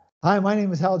Hi, my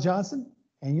name is Hal Johnson,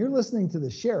 and you're listening to the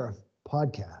Sheriff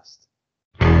Podcast.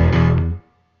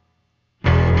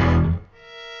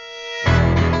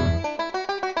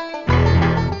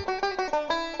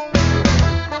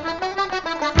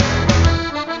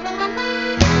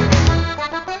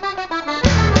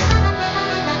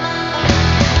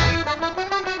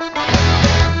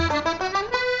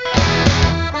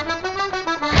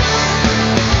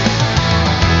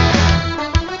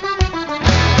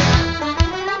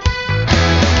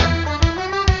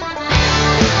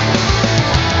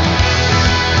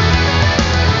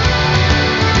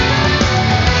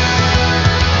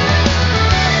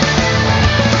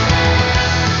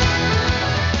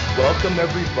 Welcome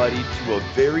everybody to a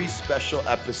very special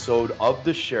episode of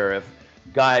The Sheriff.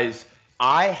 Guys,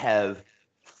 I have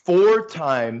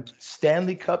four-time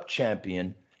Stanley Cup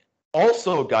champion.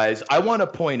 Also, guys, I want to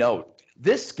point out,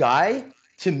 this guy,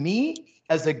 to me,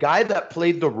 as a guy that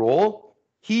played the role,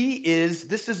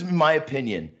 this is my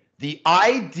opinion, the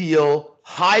ideal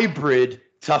hybrid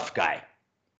tough guy.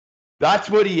 That's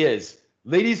what he is.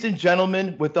 Ladies and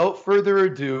gentlemen, without further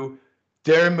ado,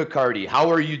 Darren McCarty, how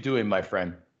are you doing, my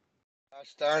friend?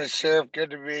 Starting Sheriff,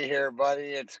 good to be here, buddy.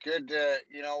 It's good to,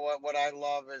 what I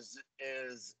love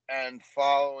is and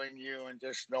following you and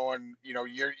just knowing,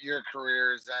 your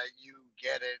career is that you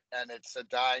get it and it's a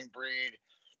dying breed,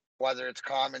 whether it's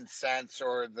common sense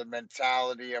or the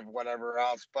mentality of whatever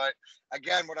else. But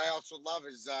again, what I also love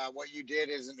is what you did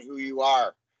isn't who you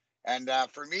are. And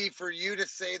for you to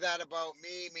say that about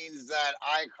me means that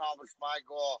I accomplished my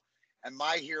goal, and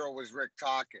my hero was Rick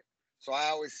Tocchet. So I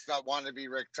always wanted to be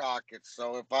Rick Tocchet.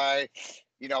 So if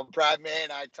Brad May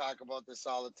and I talk about this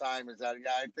all the time, is that,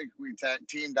 I think we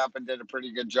teamed up and did a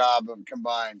pretty good job of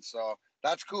combined. So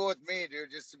that's cool with me, dude,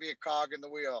 just to be a cog in the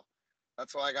wheel.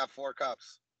 That's why I got 4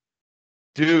 cups.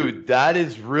 Dude, that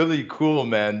is really cool,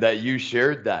 man, that you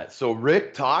shared that. So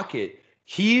Rick Tocchet,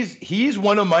 he's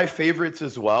one of my favorites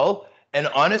as well. And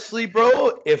honestly,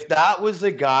 bro, if that was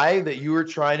the guy that you were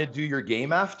trying to do your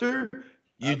game after,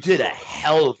 you did a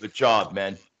hell of a job,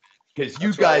 man. Because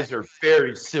you guys are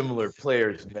very similar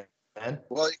players, man.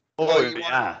 Well,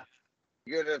 yeah.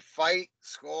 You're to fight,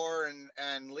 score,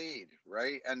 and lead,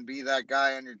 right? And be that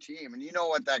guy on your team. And you know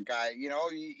what that guy,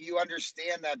 you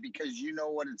understand that because you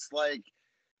know what it's like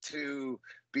to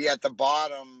be at the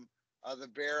bottom of the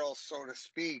barrel, so to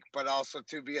speak, but also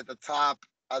to be at the top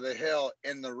of the hill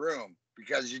in the room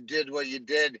because you did what you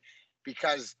did.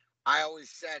 Because I always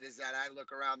said is that I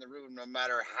look around the room, no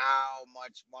matter how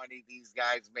much money these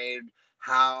guys made,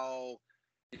 how,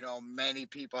 many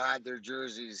people had their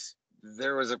jerseys,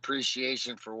 there was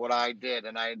appreciation for what I did.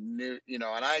 And I knew,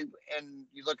 and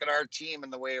you look at our team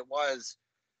and the way it was,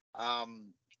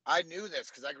 I knew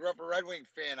this because I grew up a Red Wing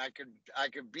fan. I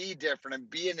could be different and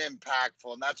be an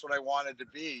impactful. And that's what I wanted to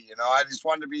be. I just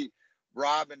wanted to be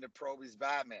Robin to Proby's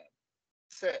Batman.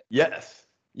 That's it.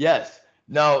 Yes.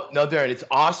 Now, Darren, it's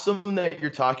awesome that you're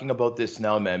talking about this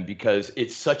now, man, because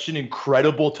it's such an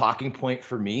incredible talking point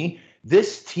for me.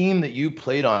 This team that you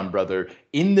played on, brother,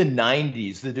 in the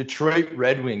 90s, the Detroit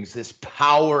Red Wings, this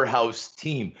powerhouse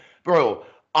team. Bro,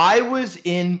 I was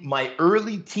in my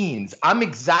early teens. I'm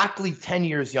exactly 10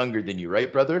 years younger than you,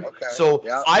 right, brother? Okay. So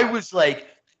yeah. I was like,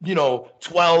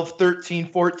 12, 13,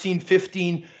 14,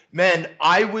 15. Man,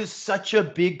 I was such a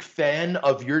big fan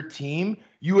of your team.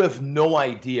 You have no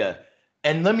idea.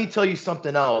 And let me tell you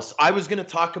something else. I was going to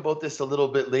talk about this a little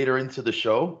bit later into the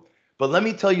show, but let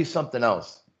me tell you something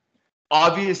else.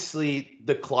 Obviously,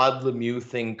 the Claude Lemieux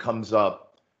thing comes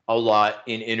up a lot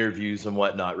in interviews and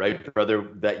whatnot, right, brother,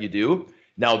 that you do.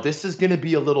 Now, this is going to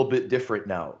be a little bit different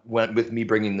now with me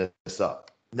bringing this up.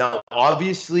 Now,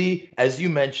 obviously, as you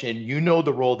mentioned, you know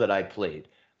the role that I played.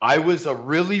 I was a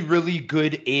really, really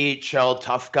good AHL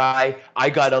tough guy. I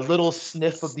got a little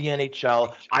sniff of the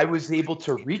NHL. I was able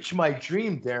to reach my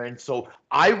dream, Darren. So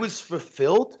I was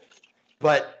fulfilled.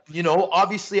 But,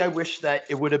 obviously I wish that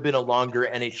it would have been a longer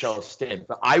NHL stint.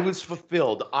 But I was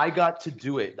fulfilled. I got to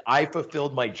do it. I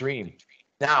fulfilled my dream.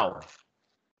 Now,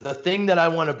 the thing that I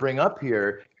want to bring up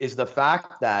here is the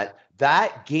fact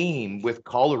that game with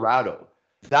Colorado,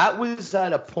 that was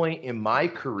at a point in my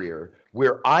career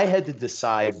where I had to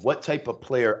decide what type of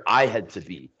player I had to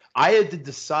be. I had to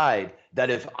decide that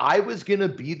if I was going to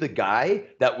be the guy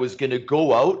that was going to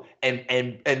go out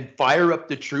and fire up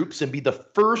the troops and be the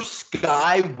first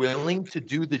guy willing to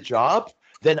do the job,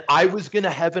 then I was going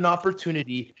to have an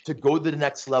opportunity to go to the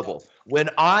next level. When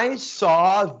I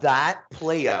saw that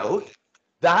play out,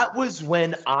 that was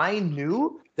when I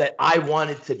knew that I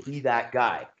wanted to be that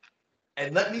guy.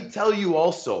 And let me tell you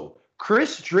also,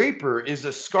 Chris Draper is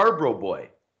a Scarborough boy.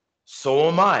 So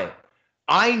am I.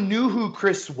 I knew who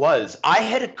Chris was. I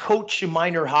had a coach in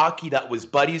minor hockey that was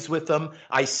buddies with him.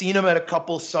 I seen him at a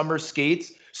couple summer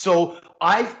skates. So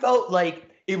I felt like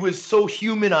it was so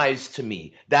humanized to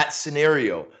me, that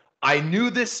scenario. I knew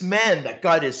this man that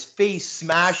got his face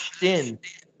smashed in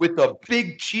with a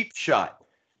big cheap shot.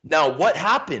 Now, what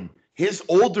happened? His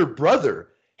older brother,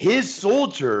 his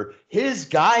soldier, his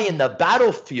guy in the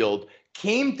battlefield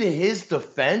came to his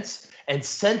defense and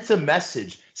sent a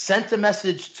message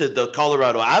to the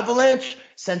Colorado Avalanche,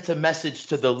 sent a message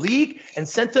to the league, and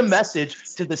sent a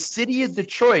message to the city of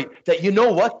Detroit that, you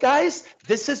know what, guys,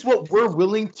 this is what we're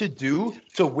willing to do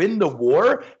to win the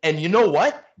war. And you know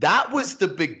what? That was the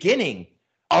beginning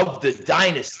of the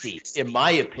dynasty, in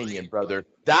my opinion, brother.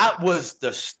 That was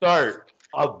the start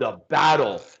of the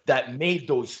battle that made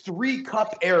those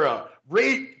 3-cup era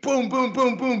right, boom, boom,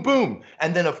 boom, boom, boom.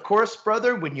 And then, of course,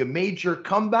 brother, when you made your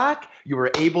comeback, you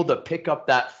were able to pick up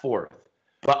that 4th.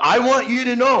 But I want you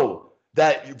to know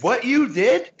that what you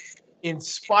did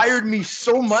inspired me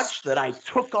so much that I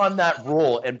took on that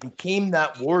role and became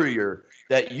that warrior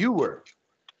that you were.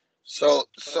 So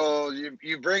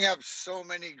you bring up so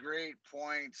many great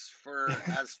points for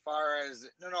as far as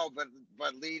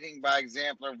but leading by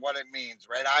example of what it means,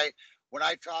 right? When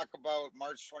I talk about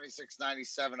March 26,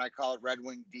 97, I call it Red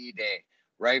Wing D-Day,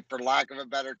 right? For lack of a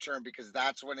better term, because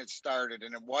that's when it started.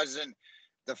 And it wasn't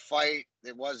the fight.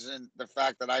 It wasn't the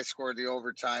fact that I scored the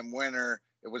overtime winner.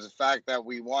 It was the fact that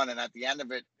we won. And at the end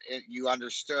of it, you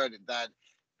understood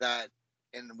that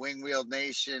in Wing Wheel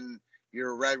Nation,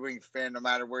 you're a Red Wing fan no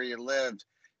matter where you lived.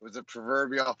 It was a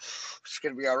proverbial, it's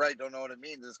going to be all right. Don't know what it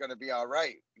means. It's going to be all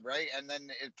right, right? And then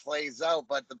it plays out.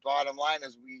 But the bottom line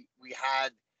is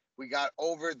we got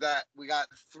over that. We got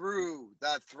through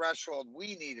that threshold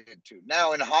we needed to.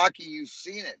 Now in hockey, you've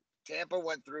seen it. Tampa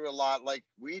went through a lot like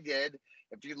we did.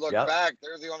 If you look back,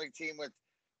 they're the only team with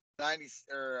 90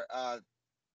 or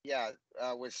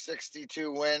with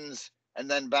 62 wins and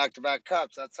then back-to-back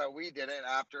cups. That's how we did it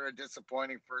after a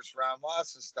disappointing first-round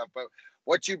loss and stuff. But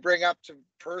what you bring up to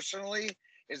personally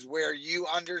is where you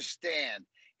understand.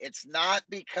 It's not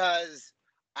because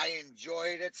I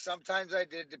enjoyed it. Sometimes I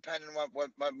did, depending on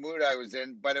what mood I was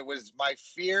in. But it was my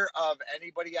fear of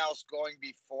anybody else going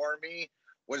before me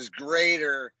was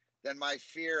greater than my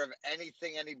fear of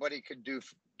anything anybody could do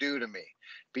to me,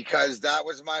 because that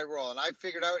was my role. And I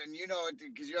figured out, and you know it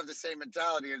because you have the same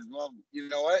mentality as well. You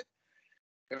know what?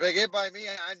 If they get by me,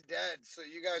 I'm dead. So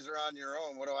you guys are on your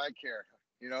own. What do I care?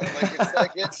 You know,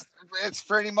 it's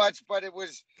pretty much. But it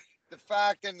was the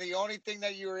fact, and the only thing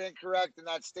that you were incorrect in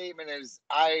that statement is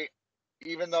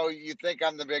even though you think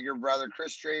I'm the bigger brother,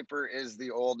 Chris Draper is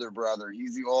the older brother.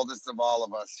 He's the oldest of all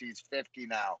of us. He's 50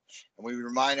 now, and we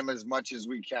remind him as much as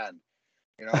we can.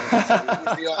 You know,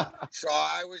 so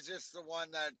I was just the one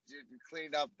that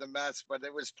cleaned up the mess, but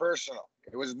it was personal.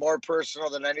 It was more personal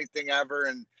than anything ever.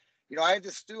 And, you know, I had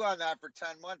to stew on that for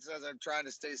 10 months as I'm trying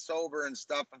to stay sober and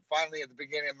stuff. And finally, at the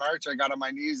beginning of March, I got on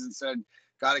my knees and said,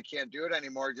 God, I can't do it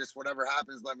anymore. Just whatever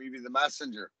happens, let me be the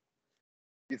messenger.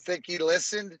 You think he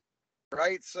listened?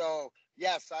 Right. So,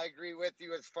 yes, I agree with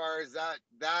you as far as that.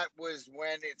 That was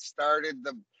when it started,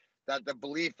 the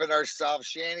belief in ourselves.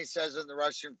 Shanny says in the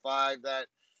Russian 5 that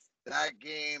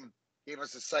game gave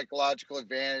us a psychological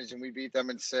advantage and we beat them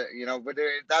but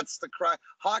that's the cry.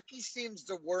 Hockey seems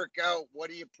to work out. What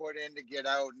do you put in to get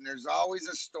out? And there's always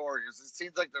a story. It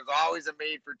seems like there's always a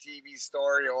made for TV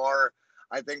story, or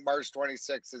I think March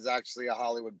 26th is actually a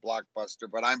Hollywood blockbuster,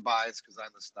 but I'm biased because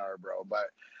I'm the star, bro. But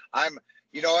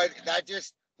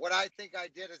what I think I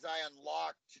did is I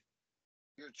unlocked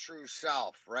your true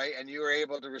self, right? And you were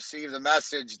able to receive the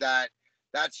message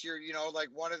that's your, like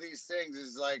one of these things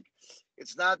is like,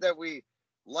 it's not that we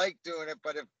like doing it,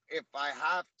 but if I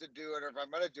have to do it, or if I'm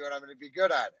going to do it, I'm going to be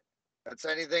good at it. That's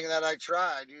anything that I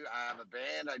try. I have a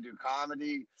band, I do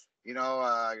comedy,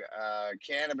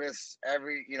 cannabis,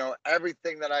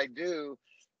 everything that I do,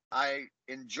 I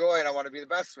enjoy and I want to be the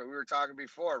best of it. We were talking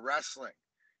before, wrestling,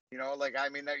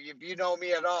 if you know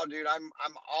me at all, dude, I'm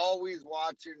always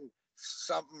watching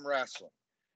something wrestling.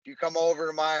 If you come over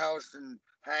to my house and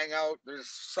hang out, there's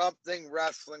something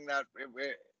wrestling that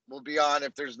it will be on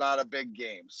if there's not a big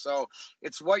game. So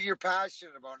it's what you're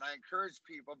passionate about. And I encourage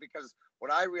people, because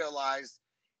what I realized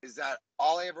is that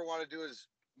all I ever want to do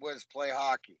was play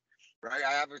hockey, right?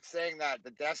 I have a saying that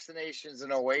the destination's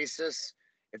an oasis.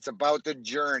 It's about the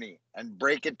journey, and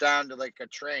break it down to like a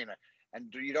train.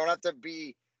 And you don't have to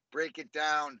break it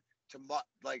down to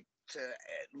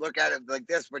look at it like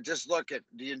this, but just look at,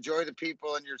 do you enjoy the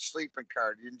people in your sleeping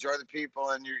car? Do you enjoy the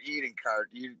people in your eating car?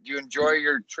 Do you enjoy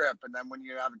your trip? And then when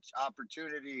you have an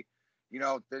opportunity,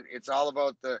 it's all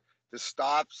about the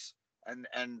stops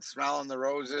and smelling the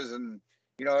roses, and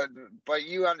but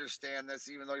you understand this,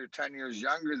 even though you're 10 years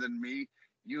younger than me,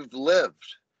 you've lived,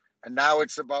 and now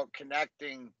it's about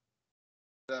connecting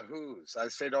the who's. I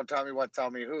say, don't tell me what,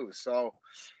 tell me who. So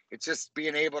it's just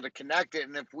being able to connect it.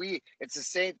 And it's the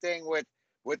same thing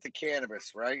with the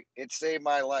cannabis, right? It saved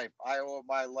my life. I owe it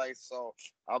my life. So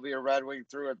I'll be a Red Wing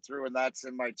through and through, and that's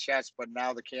in my chest. But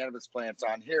now the cannabis plant's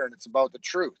on here, and it's about the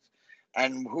truth.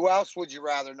 And who else would you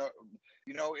rather know?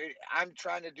 I'm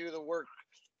trying to do the work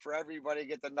for everybody,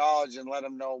 get the knowledge and let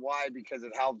them know why, because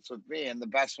it helps with me. And the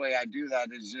best way I do that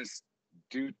is just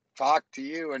talk to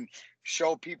you and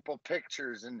show people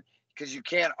pictures, and because you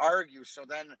can't argue. So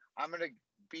then I'm going to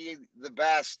be the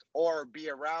best, or be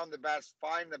around the best,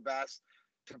 find the best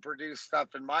to produce stuff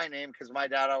in my name, because my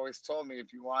dad always told me,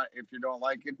 if you don't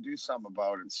like it, do something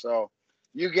about it. So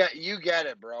you get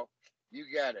it, bro. You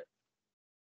get it.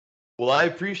 Well, I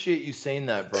appreciate you saying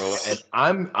that, bro.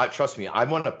 And trust me, I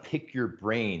want to pick your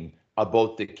brain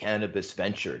about the cannabis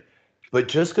venture. But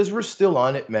just because we're still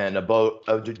on it, man,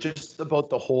 just about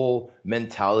the whole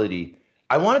mentality,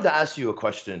 I wanted to ask you a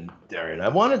question, Darren. I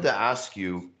wanted to ask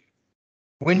you,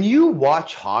 when you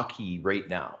watch hockey right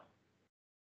now,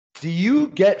 do you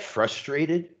get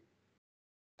frustrated?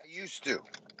 I used to.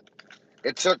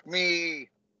 It took me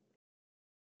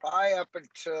probably up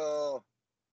until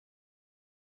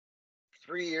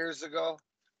 3 years ago,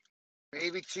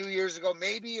 maybe 2 years ago.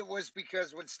 Maybe it was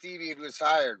because when Stevie was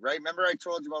hired, right? Remember I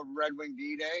told you about Red Wing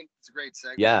D-Day? It's a great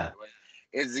segue. Yeah. By the way.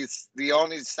 It's the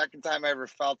only second time I ever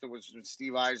felt it was when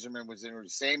Steve Yzerman was in the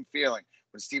same feeling.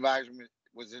 When Steve Yzerman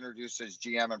was introduced as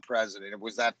GM and president, it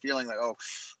was that feeling like, oh,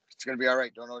 it's going to be all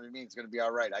right. Don't know what it means. It's going to be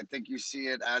all right. I think you see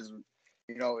it as,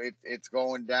 it's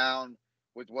going down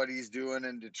with what he's doing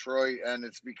in Detroit. And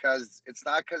it's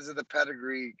not because of the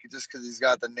pedigree, just because he's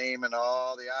got the name and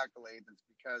all the accolades. It's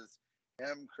because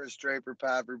him, Chris Draper,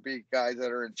 Pat Verbeek, guys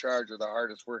that are in charge are the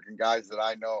hardest working guys that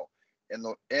I know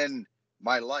in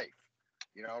my life.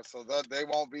 So they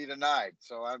won't be denied.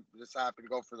 So I'm just happy to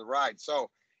go for the ride. So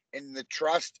in the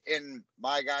trust in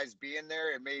my guys being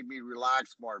there, it made me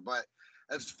relax more. But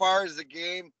as far as the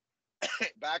game,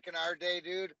 back in our day,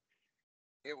 dude,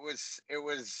 it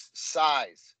was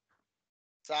size.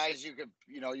 Size, you could,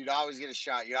 you'd always get a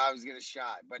shot.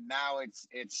 But now it's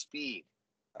speed,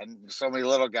 and so many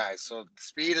little guys. So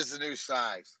speed is the new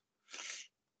size.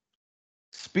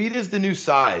 Speed is the new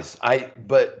size.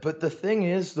 But the thing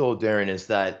is, though, Darren, is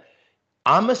that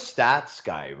I'm a stats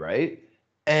guy, right?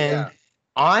 And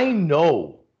I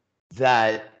know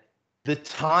that the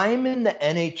time in the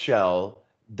NHL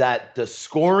that the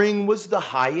scoring was the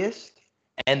highest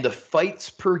and the fights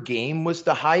per game was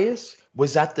the highest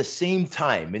was at the same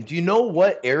time. And do you know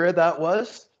what era that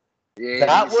was? Yeah.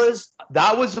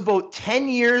 That was about 10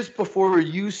 years before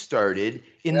you started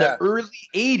in the early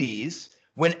 80s,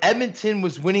 when Edmonton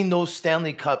was winning those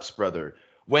Stanley Cups, brother.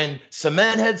 When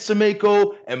Cementhead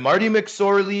Semenko and Marty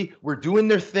McSorley were doing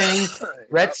their thing,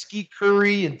 Gretzky,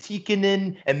 Curry, and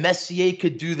Tikkanen and Messier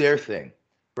could do their thing,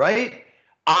 right?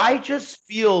 I just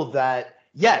feel that,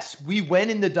 yes, we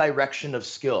went in the direction of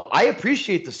skill. I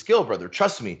appreciate the skill, brother.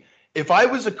 Trust me. If I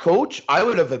was a coach, I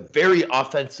would have a very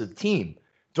offensive team.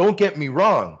 Don't get me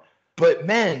wrong. But,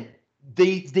 man,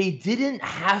 they didn't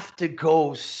have to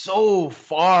go so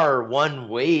far one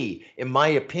way, in my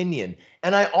opinion.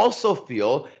 And I also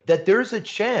feel that there's a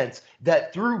chance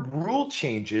that through rule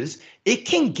changes, it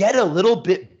can get a little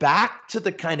bit back to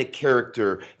the kind of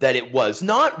character that it was.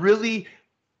 Not really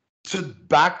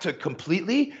back to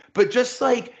completely, but just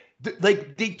like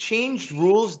they changed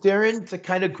rules, Darren, to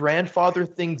kind of grandfather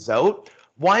things out.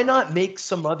 Why not make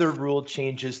some other rule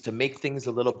changes to make things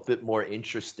a little bit more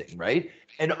interesting, right?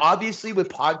 And obviously with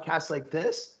podcasts like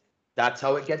this, that's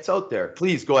how it gets out there.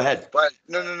 Please go ahead. But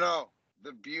no.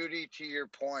 The beauty to your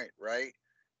point, right?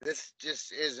 This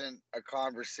just isn't a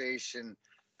conversation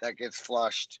that gets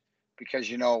flushed, because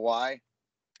you know why?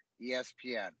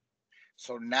 ESPN.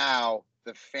 So now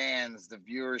the fans, the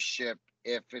viewership,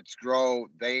 if it's grow,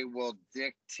 they will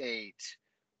dictate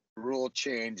rule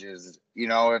changes.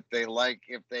 If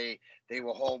they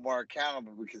will hold more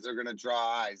accountable, because they're going to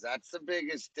draw eyes. That's the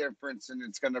biggest difference, and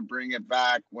it's going to bring it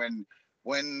back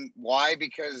why?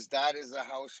 Because that is a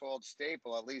household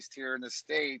staple, at least here in the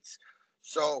States.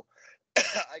 So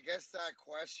I guess that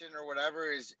question or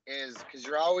whatever is because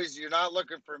you're not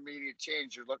looking for immediate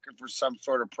change. You're looking for some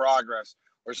sort of progress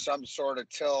or some sort of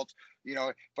tilt,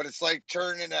 but it's like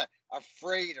turning a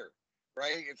freighter,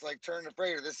 right? It's like turning a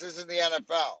freighter. This isn't the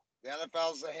NFL. The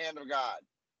NFL is the hand of God.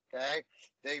 Okay.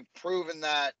 They've proven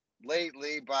that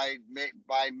lately by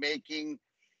making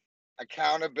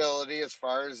accountability as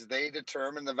far as they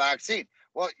determine the vaccine.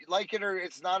 Well, like it or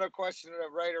it's not a question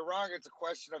of right or wrong. It's a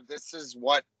question of this is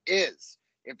what is.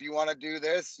 If you want to do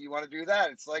this, you want to do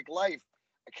that. It's like life,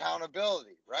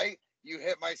 accountability, right? You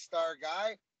hit my star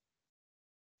guy,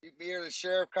 me or the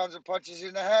sheriff comes and punches you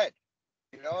in the head.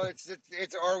 You know, it's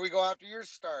or we go after your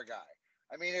star guy.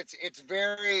 I mean, it's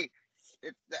very,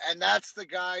 it, and that's the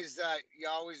guys that you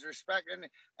always respect,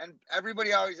 and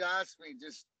everybody always asks me.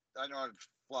 Just I know I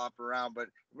flop around, but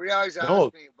everybody always asks No,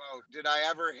 me about did I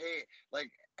ever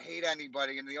hate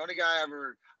anybody, and the only guy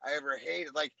I ever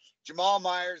hated, like Jamal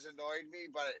Myers annoyed me,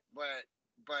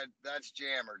 but that's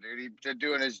Jammer, dude. He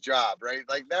doing his job, right?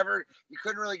 Like never, you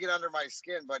couldn't really get under my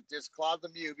skin, but just Claude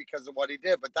Lemieux because of what he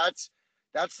did. But that's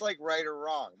like right or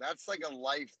wrong. That's like a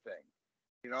life thing,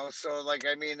 you know. So like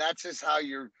I mean, that's just how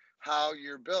you're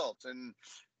built, and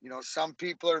you know, some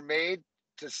people are made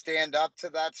to stand up to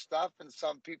that stuff, and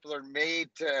some people are made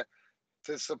to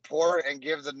support and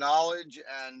give the knowledge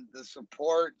and the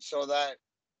support so that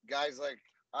guys like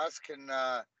us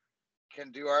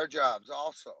can do our jobs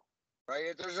also,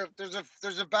 right?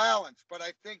 There's a balance, but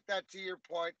I think that to your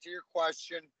point, to your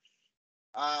question,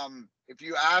 if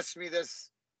you asked me this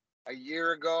a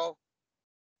year ago,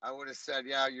 I would have said,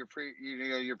 yeah, you're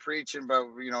preaching, but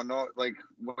you know, no, like,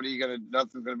 what are you gonna?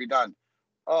 Nothing's gonna be done.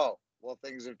 Oh, well,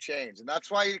 things have changed, and that's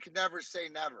why you can never say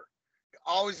never. You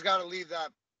always got to leave that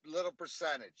little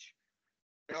percentage.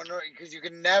 You know, because you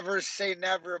can never say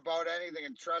never about anything,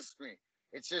 and trust me,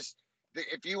 it's just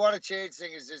if you want to change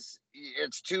things,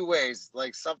 it's two ways.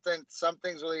 Like some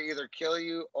things will either kill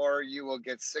you or you will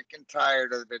get sick and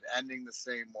tired of it ending the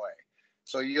same way.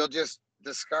 So you'll just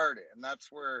discard it, and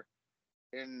that's where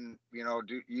in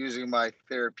using my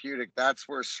therapeutic, that's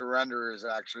where surrender is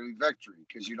actually victory,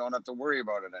 because you don't have to worry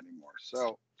about it anymore.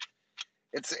 So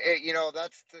that's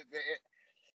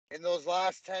in those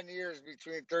last 10 years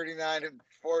between 39 and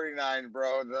 49,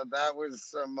 bro, that was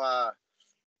some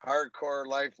hardcore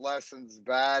life lessons,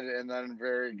 bad and then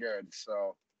very good.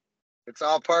 So it's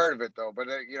all part of it though. But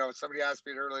somebody asked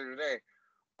me earlier today,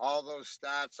 all those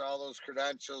stats, all those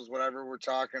credentials, whatever we're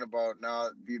talking about now,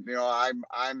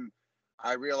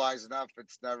 I realize enough.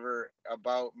 It's never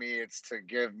about me. It's to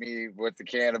give me with the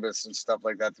cannabis and stuff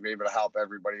like that to be able to help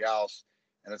everybody else.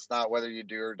 And it's not whether you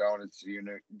do or don't. It's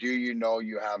do you know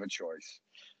you have a choice?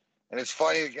 And it's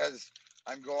funny because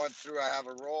I'm going through. I have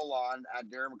a roll on at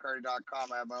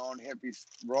DarrenMcCarty.com. I have my own hippie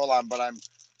roll on, but I'm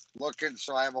looking.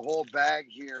 So I have a whole bag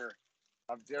here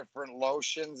of different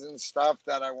lotions and stuff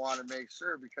that I want to make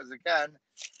sure, because again,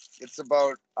 it's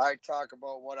about, I talk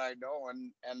about what I know,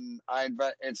 and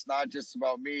it's not just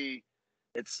about me.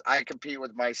 I compete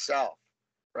with myself,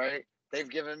 right? They've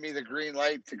given me the green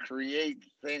light to create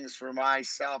things for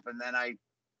myself, and then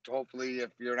hopefully, if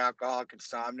you're an alcoholic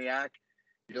insomniac,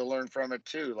 you'll learn from it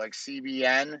too, like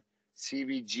CBN,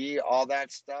 CBG, all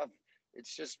that stuff.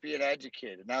 It's just being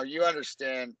educated. Now you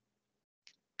understand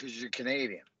because you're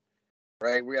Canadian,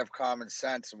 right? We have common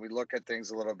sense and we look at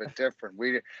things a little bit different.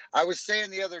 I was saying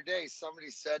the other day,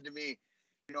 somebody said to me,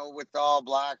 with all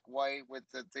black, white, with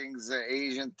the things, the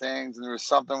Asian things, and there was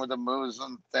something with the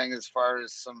Muslim thing as far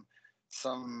as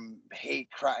some hate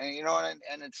crime,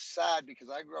 and it's sad because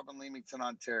I grew up in Leamington,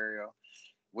 Ontario,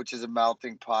 which is a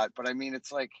melting pot. But I mean,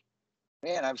 it's like,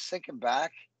 man, I was thinking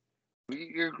back,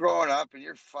 you're growing up and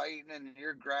you're fighting and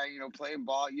you're playing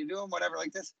ball, you're doing whatever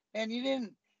like this, and you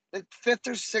didn't, the fifth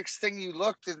or sixth thing you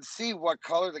looked and see what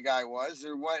color the guy was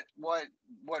or what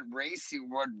race he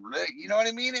was, you know what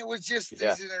I mean? It was just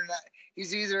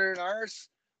he's either an arse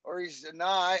or he's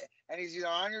not, and he's either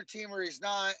on your team or he's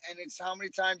not. And it's how many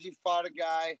times you fought a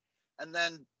guy and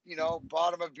then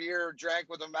bought him a beer or drank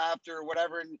with him after or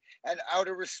whatever, and out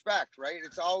of respect, right?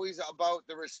 It's always about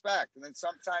the respect. And then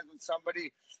sometimes when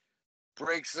somebody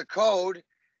breaks the code,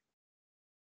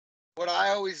 what I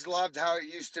always loved how it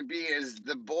used to be is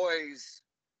the boys,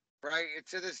 right?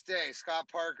 To this day, Scott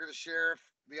Parker, the sheriff,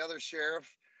 the other sheriff,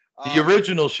 the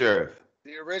original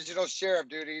sheriff,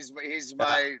 dude. He's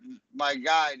my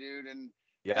guy, dude, and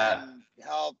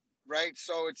help, right?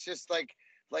 So it's just like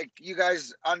you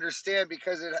guys understand,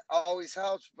 because it always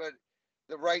helps, but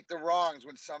the wrongs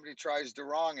when somebody tries to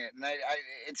wrong it, and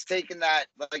it's taken that,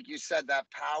 like you said, that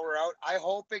power out. I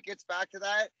hope it gets back to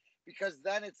that, because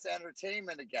then it's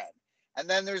entertainment again. And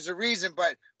then there's a reason,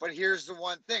 but here's the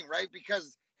one thing, right?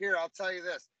 Because here, I'll tell you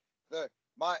this. The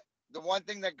one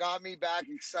thing that got me back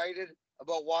excited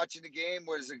about watching the game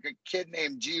was a kid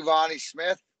named Giovanni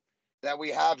Smith that we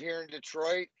have here in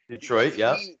Detroit.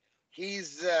 Yeah.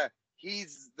 He's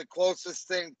the closest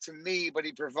thing to me, but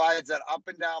he provides that up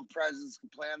and down presence, can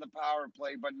play on the power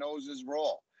play, but knows his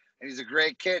role. And he's a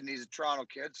great kid, and he's a Toronto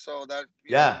kid, so that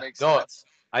makes sense.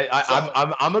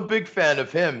 I'm a big fan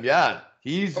of him. Yeah,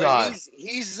 he's But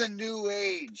he's the new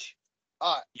age.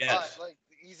 Yes. Like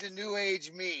he's a new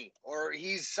age me, or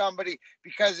he's somebody,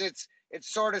 because it's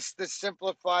sort of the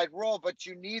simplified role, but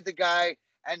you need the guy,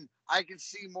 and I can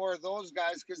see more of those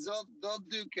guys because they'll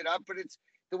duke it up, but it's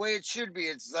the way it should be.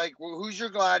 It's like, well, who's your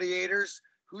gladiators?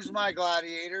 Who's my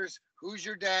gladiators? Who's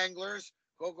your danglers?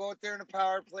 Go out there in a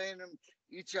power play and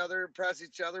each other, impress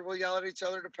each other. We'll yell at each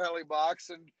other in a penalty box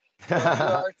and do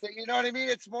our thing. You know what I mean?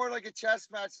 It's more like a chess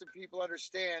match that people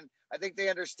understand. I think they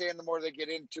understand the more they get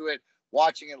into it,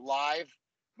 watching it live,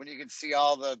 when you can see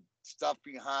all the stuff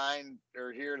behind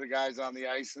or hear the guys on the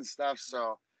ice and stuff.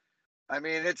 So, I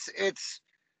mean,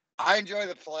 I enjoy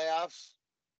the playoffs,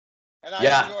 and I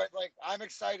Yeah. enjoy, like, I'm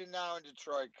excited now in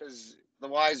Detroit because the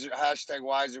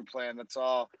 #Wiser plan. That's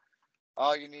all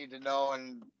you need to know.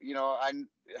 And, I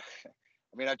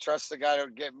mean, I trust the guy to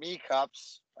get me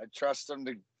cups. I trust him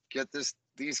to get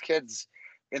these kids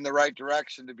in the right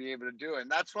direction to be able to do it.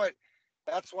 And that's why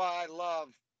I love,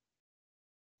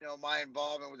 my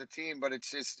involvement with the team, but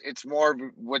it's more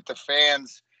with the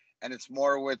fans, and it's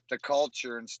more with the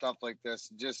culture and stuff like this.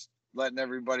 Just letting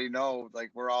everybody know,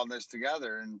 like, we're all in this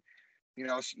together. And,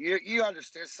 you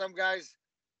understand, some guys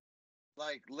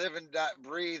like live and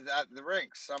breathe at the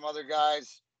rink. Some other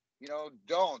guys,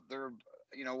 don't. They're,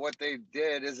 what they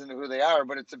did isn't who they are,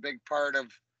 but it's a big part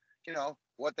of,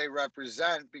 what they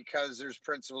represent, because there's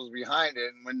principles behind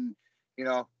it. And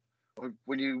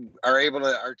when you are able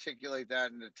to articulate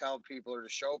that and to tell people or to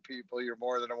show people you're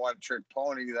more than a one-trick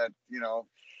pony, that,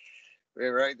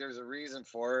 right, there's a reason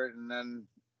for it. And then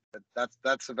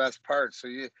that's the best part. So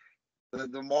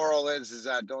the moral is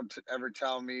that don't ever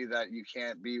tell me that you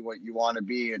can't be what you want to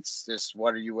be. It's just,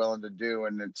 what are you willing to do?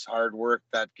 And it's hard work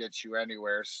that gets you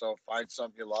anywhere. So find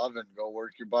something you love and go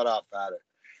work your butt off at it.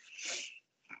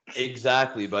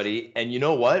 Exactly, buddy. And you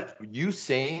know what? You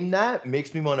saying that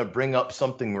makes me want to bring up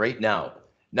something right now.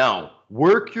 Now,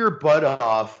 work your butt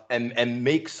off and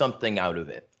make something out of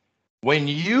it. When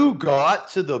you got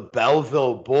to the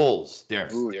Belleville Bulls,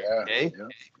 Darren, Ooh, yeah. okay? Yeah.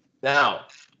 Now,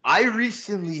 I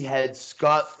recently had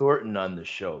Scott Thornton on the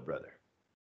show, brother.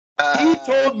 He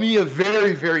told me a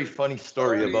very, very funny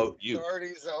story about you.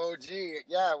 Thordy's the OG.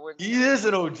 Yeah. He is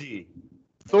an OG.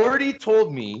 Thordy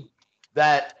told me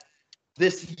that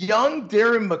this young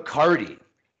Darren McCarty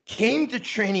came to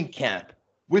training camp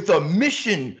with a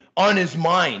mission on his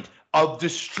mind of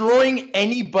destroying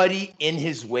anybody in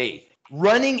his way,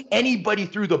 running anybody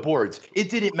through the boards. It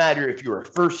didn't matter if you were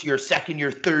first year, second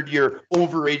year, third year,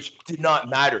 overage, did not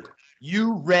matter.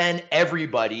 You ran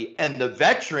everybody, and the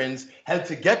veterans had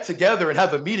to get together and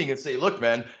have a meeting and say, look,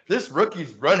 man, this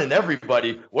rookie's running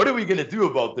everybody. What are we going to do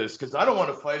about this? Because I don't want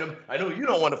to fight him. I know you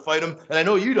don't want to fight him, and I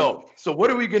know you don't. So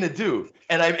what are we going to do?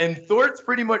 And Thor's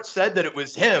pretty much said that it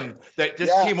was him that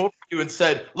just came over to you and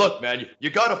said, look, man,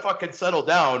 you got to fucking settle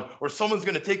down, or someone's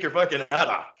going to take your fucking head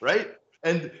off, right?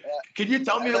 And can you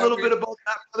tell me a little bit about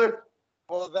that, brother?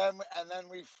 Well, then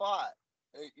we fought.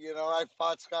 I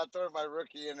fought Scott Thornton, my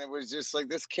rookie, and it was just like,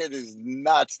 this kid is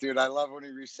nuts, dude. I love when he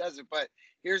resays it. But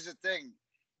here's the thing.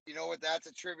 You know what that's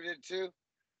attributed to,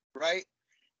 right?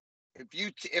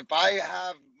 If I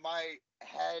have my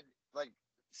head, like,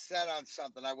 set on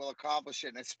something, I will accomplish it.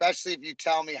 And especially if you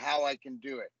tell me how I can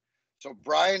do it. So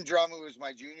Brian Drum, who was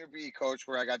my junior B coach,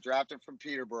 where I got drafted from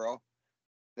Peterborough,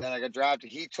 then I got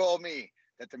drafted. He told me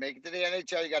that to make it to the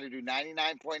NHL, you got to do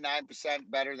 99.9%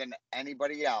 better than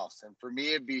anybody else. And for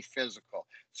me, it'd be physical.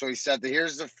 So he said,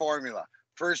 here's the formula.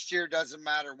 First year, doesn't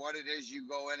matter what it is. You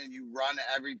go in and you run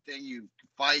everything. You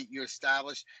fight, you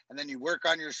establish, and then you work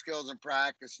on your skills and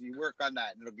practice, and you work on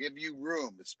that. And it'll give you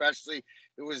room, especially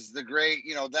it was the great,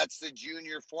 that's the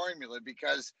junior formula,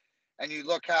 because and you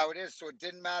look how it is. So it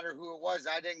didn't matter who it was.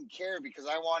 I didn't care, because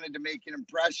I wanted to make an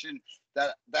impression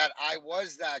that I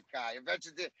was that guy.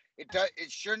 Eventually,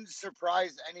 it shouldn't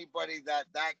surprise anybody that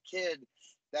kid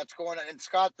that's going to, and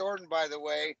Scott Thornton, by the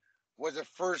way, was a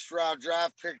first-round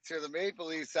draft pick to the Maple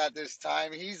Leafs at this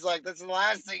time. He's like, that's the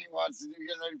last thing he wants to do,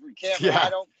 getting ready for camp. Yeah. I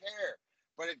don't care.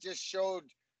 But it just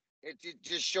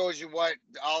shows you what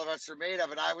all of us are made of.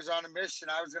 And I was on a mission.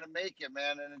 I was going to make it,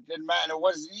 man. And it didn't matter. It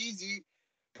wasn't easy,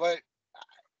 but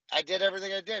I did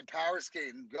everything I did. Power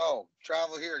skating, go,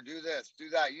 travel here, do this, do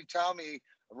that. You tell me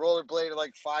a rollerblade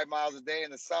like 5 miles a day in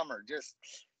the summer, just,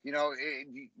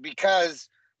 because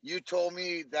you told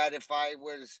me that if I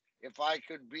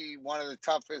could be one of the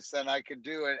toughest, then I could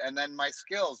do it. And then my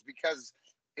skills, because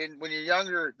when you're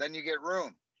younger, then you get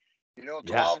room.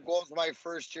 12 goals my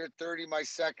first year, 30 my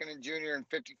second and junior, and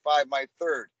 55 my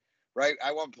third, right?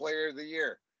 I won player of the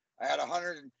year. I had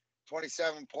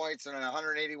 27 points and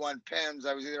 181 pims,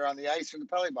 I was either on the ice or the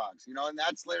penalty box, you know, and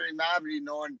that's Larry Mavry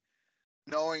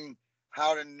knowing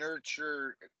how to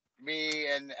nurture me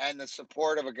and the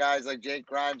support of guys like Jake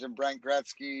Grimes and Brent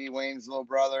Gretzky, Wayne's little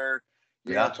brother,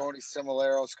 you know, Tony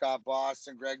Similero, Scott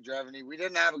Boston, Greg Dreveny. We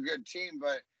didn't have a good team,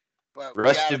 but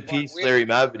rest in peace, Larry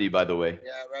Mavry, by the way.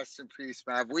 Yeah, rest in peace,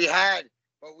 Mav. We had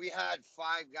 5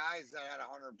 guys that had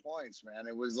 100 points, man.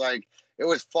 It was like, it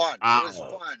was fun. Wow. It was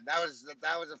fun. That was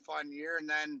a fun year. And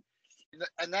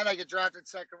then I get drafted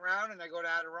second round and I go to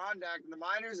Adirondack in the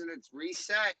minors and it's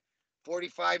reset.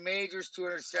 45 majors,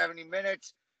 270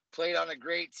 minutes, played on a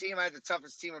great team. I had the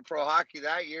toughest team in pro hockey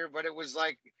that year, but it was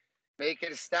like, make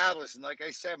it established. And like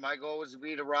I said, my goal was to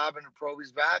be the Robin and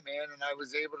Proby's Batman, and I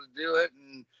was able to do it.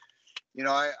 And, you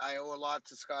know, I owe a lot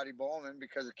to Scotty Bowman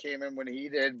because it came in when he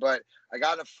did, but I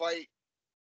got to fight.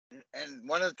 And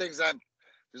one of the things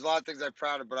there's a lot of things I'm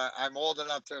proud of, but I'm old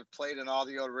enough to have played in all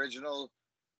the original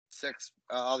 6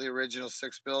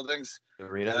 buildings.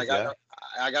 Arenas,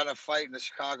 I got a fight in the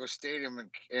Chicago Stadium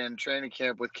in training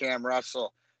camp with Cam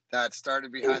Russell that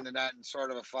started behind the net in sort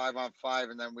of a 5-on-5,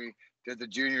 and then we did the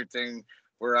junior thing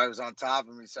where I was on top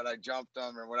of him. He said I jumped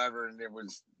him or whatever, and it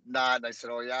was not. And I said,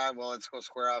 "Oh yeah, well let's go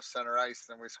square off center ice."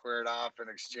 And then we squared off and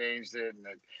exchanged it, and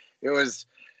it was.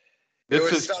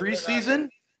 This is preseason.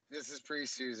 This is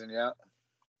preseason, yeah.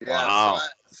 Wow.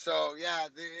 So yeah,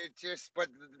 but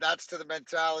that's to the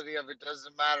mentality of it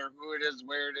doesn't matter who it is,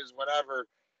 where it is, whatever.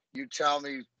 You tell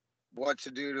me what to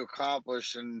do to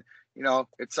accomplish, and you know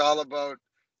it's all about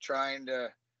trying to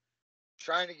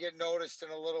get noticed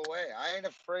in a little way. I ain't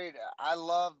afraid. I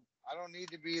don't need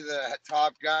to be the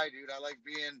top guy, dude. I like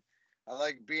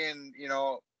being, you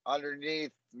know,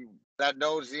 underneath that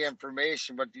knows the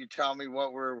information, but you tell me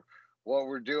what we're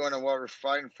doing and what we're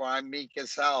fighting for. I'm meek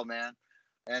as hell, man.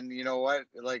 And you know what?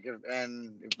 Like,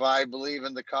 if I believe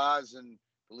in the cause and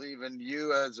believe in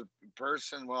you as a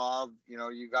person, well,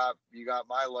 you got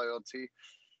my loyalty,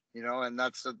 you know, and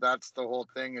that's the whole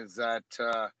thing is that,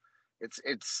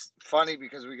 it's funny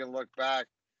because we can look back,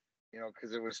 you know,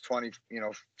 because it was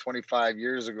 25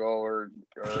 years ago or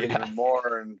even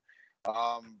more. And,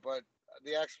 but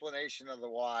the explanation of the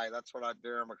why, that's what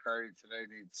Darren McCarty today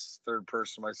needs, third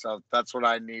person myself. That's what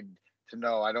I need to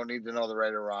know. I don't need to know the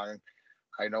right or wrong.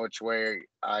 I know which way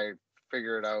I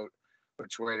figure it out,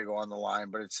 which way to go on the line,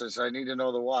 but it says I need to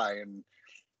know the why. And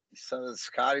so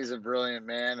Scotty's a brilliant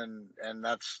man, and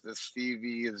that's the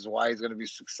Stevie is why he's going to be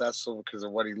successful because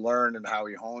of what he learned and how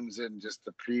he hones it and just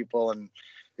the people. And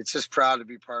it's just proud to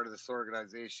be part of this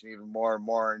organization even more and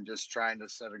more, and just trying to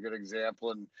set a good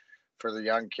example and for the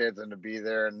young kids and to be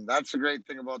there. And that's the great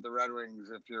thing about the Red Wings.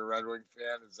 If you're a Red Wing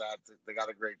fan, is that they got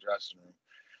a great dressing room.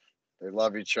 They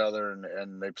love each other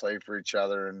and they play for each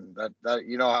other, and that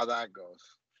you know how that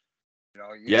goes. You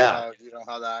know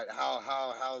how that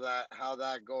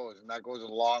goes, and that goes a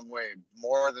long way,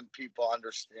 more than people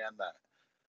understand that.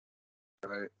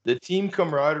 Right. The team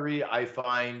camaraderie, I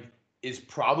find, is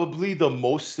probably the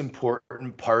most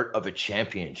important part of a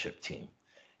championship team,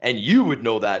 and you would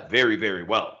know that very, very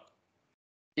well.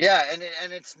 Yeah, and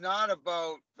it's not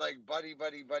about like buddy.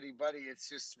 It's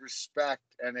just respect,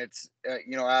 and it's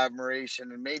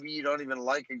admiration, and maybe you don't even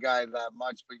like a guy that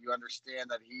much, but you understand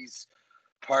that he's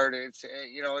part of it.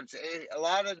 It's a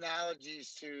lot of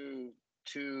analogies to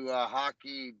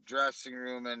hockey dressing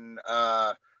room and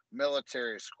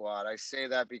military squad. I say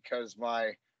that because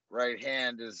my right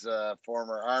hand is a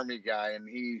former Army guy, and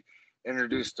he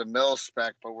introduced a mil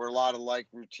spec, but we're a lot of like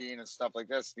routine and stuff like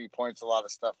this. And he points a lot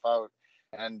of stuff out.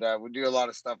 And we do a lot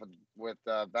of stuff with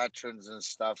veterans and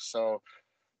stuff. So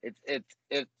it's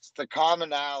the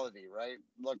commonality, right?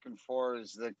 Looking for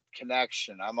is the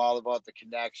connection. I'm all about the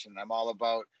connection. I'm all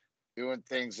about doing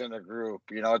things in a group.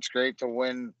 You know, it's great to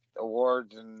win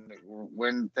awards and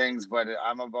win things, but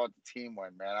I'm about the team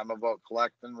win, man. I'm about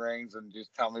collecting rings, and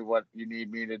just tell me what you need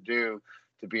me to do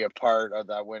to be a part of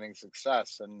that winning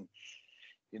success. And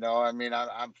you know, I mean,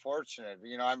 I'm fortunate.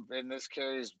 You know, I'm in this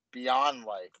case beyond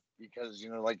life. Because,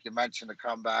 like you mentioned, the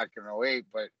comeback in 08,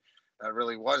 but that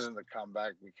really wasn't the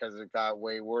comeback because it got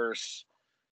way worse,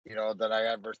 than I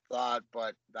ever thought.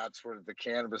 But that's where the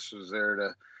cannabis was there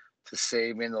to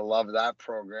save me, and the love of that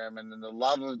program. And then the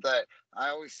love of that, I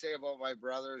always say about my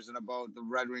brothers and about the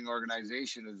Red Wing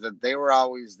organization is that they were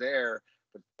always there.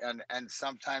 And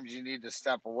sometimes you need to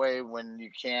step away when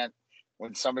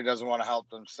somebody doesn't want to help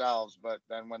themselves. But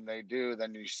then when they do,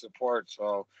 then you support.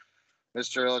 So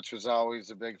Mr. Ilitch was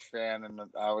always a big fan, and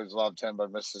I always loved him,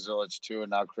 but Mrs. Ilitch too,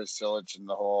 and now Chris Ilitch and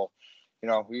the whole, you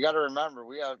got to remember,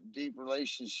 we have deep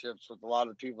relationships with a lot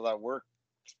of people that work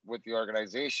with the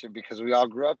organization because we all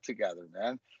grew up together,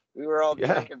 man. We were all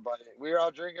Yeah. drinking buddies. We were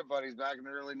all drinking buddies back in the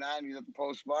early '90s at the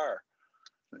Post Bar.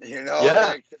 You know, Yeah.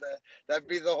 like that'd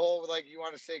be the whole, like, you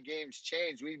want to say games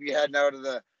change. We'd be heading out of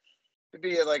it'd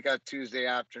be like a Tuesday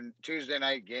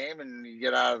night game, and you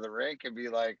get out of the rink, it'd be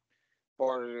like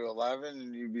 11,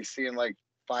 and you'd be seeing like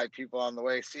 5 people on the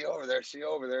way. See over there, see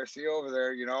over there, see over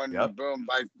there. You know, and Yep. boom,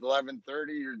 by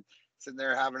 11:30, you're sitting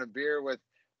there having a beer with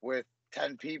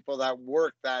 10 people that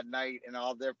work that night and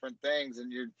all different things,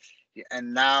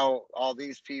 and now all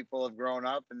these people have grown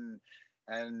up and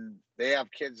they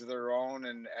have kids of their own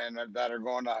and that are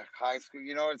going to high school.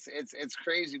 You know, it's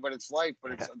crazy, but it's life.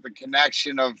 But it's the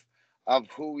connection of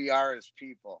who we are as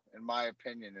people, in my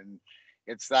opinion, and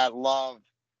it's that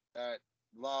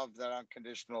that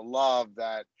unconditional love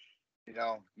that, you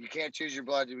know, you can't choose your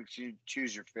blood, but you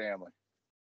choose your family.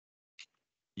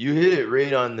 You hit it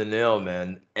right on the nail,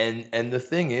 man. And the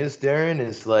thing is, Darren,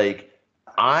 is like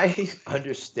I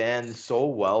understand so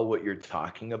well what you're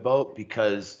talking about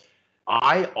because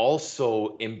I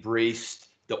also embraced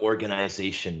the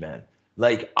organization, man.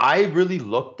 Like I really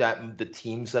looked at the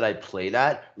teams that I played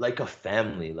at like a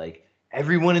family, like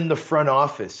everyone in the front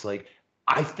office. Like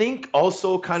I think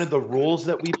also kind of the roles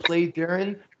that we played,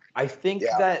 Darren, I think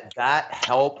Yeah. that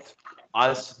helped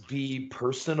us be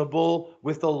personable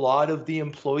with a lot of the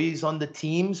employees on the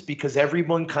teams because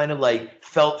everyone kind of like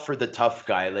felt for the tough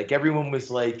guy. Like everyone was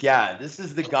like, yeah, this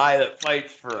is the guy that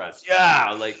fights for us.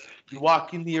 Yeah. Like you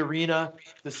walk in the arena,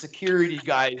 the security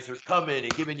guys are coming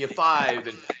and giving you five.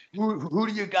 And who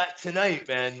do you got tonight,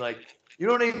 man? Like, you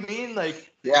know what I mean?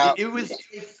 Like Yeah.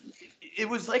 it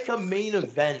was like a main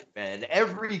event, man.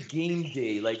 Every game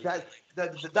day, like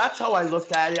that's how I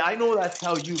looked at it. I know that's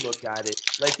how you look at it.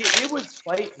 Like it was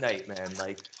fight night, man.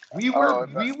 Like Oh,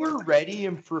 no, we were ready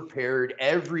and prepared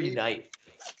every night.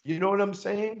 You know what I'm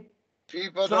saying?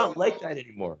 people It's not don't like know. that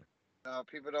anymore. No,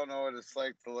 people don't know what it's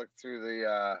like to look through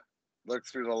the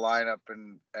lineup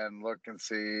and look and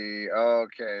see.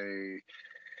 Okay,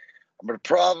 I'm gonna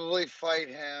probably fight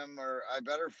him, or I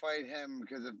better fight him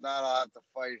because if not, I'll have to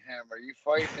fight him. Are you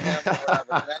fighting him or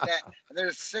whatever? And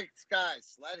there's 6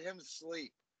 guys. Let him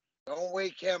sleep. Don't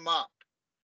wake him up.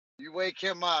 You wake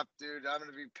him up, dude, I'm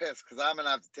gonna be pissed because I'm gonna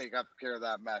have to take up care of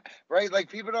that man. Right? Like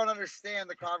people don't understand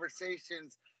the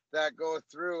conversations that go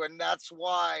through, and that's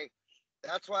why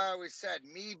I always said,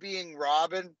 me being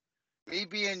Robin, me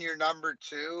being your number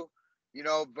 2, you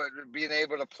know, but being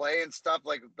able to play and stuff,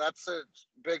 like that's a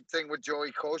big thing with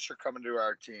Joey Kosher coming to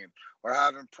our team or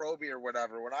having Proby or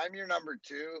whatever. When I'm your number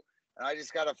 2 and I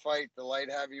just got to fight the light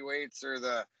heavyweights or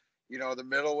the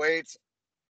middleweights,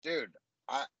 dude,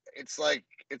 I it's like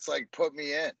put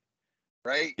me in,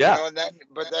 right? You Yeah. know, and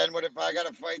then what if I got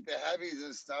to fight the heavies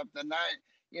and stuff? Then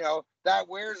that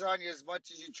wears on you as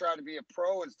much as you try to be a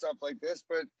pro and stuff like this,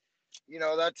 but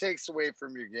that takes away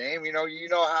from your game.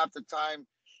 Half the time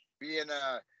being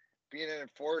an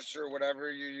enforcer or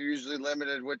whatever, you're usually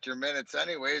limited with your minutes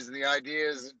anyways, and the idea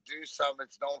is to do something,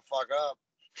 it's don't fuck up.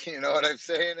 You know what I'm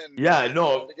saying? And Yeah,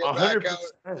 no, to get back out.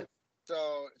 100%.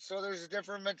 So there's a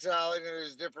different mentality,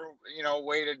 there's a different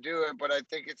way to do it, but I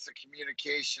think it's the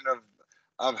communication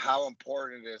of how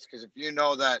important it is. Because if you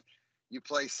know that you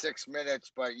play 6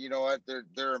 minutes, but you know what,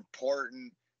 they're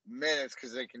important minutes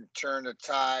because they can turn the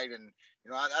tide, and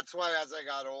that's why as I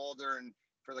got older and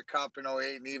for the Cup in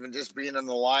 '08 and even just being in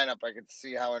the lineup, I could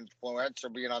see how influential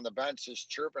being on the bench, just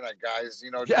chirping at guys,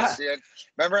 Yeah. just see it.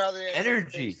 Remember how the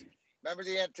Energy. Remember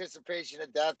the anticipation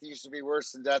of death used to be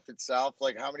worse than death itself?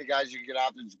 Like how many guys you could get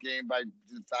out of this game by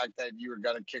the fact that you were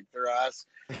going to kick their ass,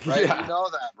 right? Yeah. You know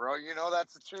that, bro. You know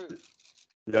that's the truth.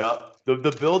 Yeah,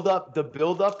 the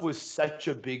build up was such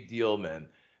a big deal, man.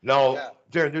 Now, Yeah.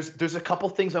 Darren, there's a couple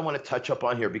things I want to touch up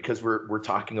on here because we're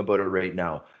talking about it right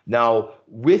now. Now,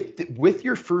 with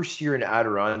your first year in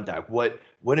Adirondack, what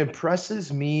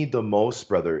impresses me the most,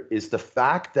 brother, is the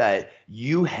fact that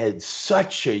you had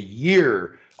such a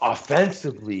year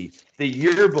offensively the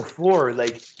year before.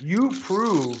 Like you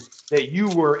proved that you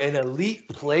were an elite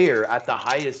player at the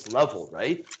highest level,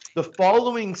 right? The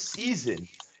following season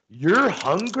your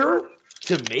hunger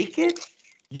to make it,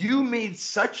 you made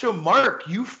such a mark.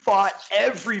 You fought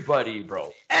everybody,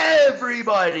 bro.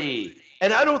 Everybody.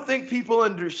 And I don't think people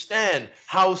understand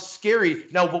how scary.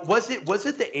 Now, was it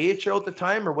the AHL at the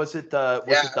time, or was it the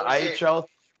IHL?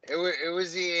 It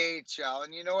was the AHL,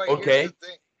 and you know what? Okay.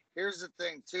 Here's the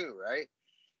thing too, right?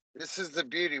 This is the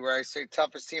beauty where I say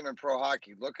toughest team in pro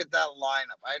hockey. Look at that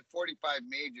lineup. I had 45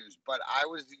 majors, but I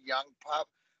was the young pup.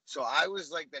 So I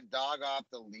was like the dog off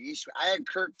the leash. I had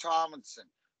Kirk Tomlinson,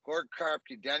 Gord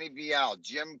Karpke, Denny Vial,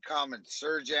 Jim Cummins,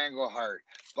 Serge Engelhardt,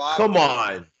 Come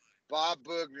on. Bob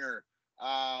Bugner.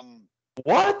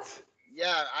 What?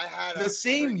 yeah, I had The a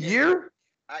same freaking, year?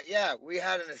 yeah, we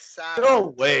had an assassin. No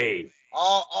way.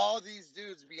 All these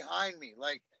dudes behind me,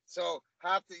 like, so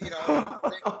half the,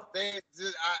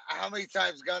 how many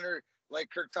times Gunner, like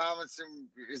Kirk Tomlinson,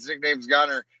 his nickname's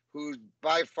Gunner, who's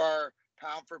by far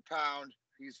pound for pound,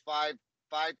 he's 5'10",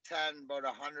 about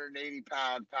 180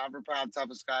 pound for pound,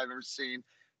 toughest guy I've ever seen.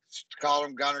 Call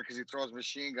him Gunner because he throws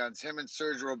machine guns. Him and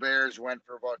Serge Roberts went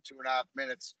for about 2.5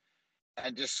 minutes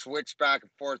and just switched back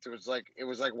and forth. It was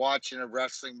like watching a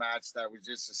wrestling match that was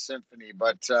just a symphony.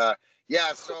 But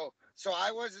yeah, so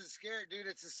I wasn't scared, dude.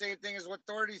 It's the same thing as what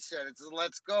Thordy said. It's a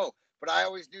let's go. But I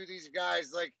always knew these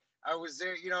guys, like I was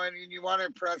there, and you want to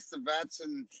impress the vets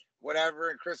and whatever.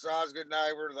 And Chris Osgood and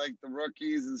I were like the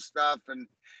rookies and stuff.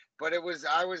 But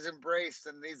I was embraced,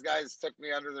 and these guys took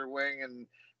me under their wing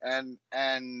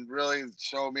and really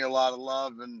showed me a lot of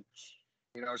love and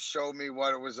showed me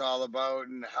what it was all about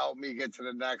and helped me get to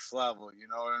the next level. You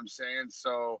know what I'm saying?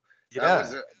 So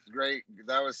that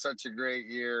was such a great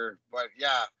year. But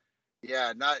yeah,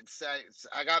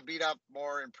 I got beat up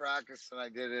more in practice than I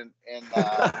did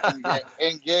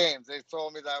in games. They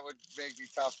told me that would make me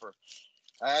tougher.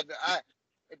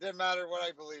 It didn't matter what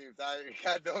I believed. I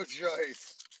had no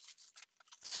choice.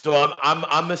 So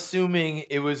I'm assuming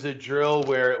it was a drill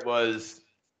where it was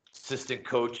assistant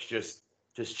coach just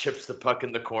chips the puck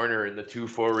in the corner and the two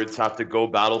forwards have to go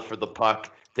battle for the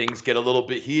puck. Things get a little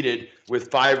bit heated with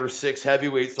 5 or 6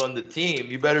 heavyweights on the team.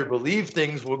 You better believe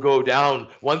things will go down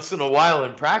once in a while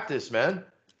in practice, man.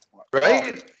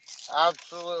 Right? Oh,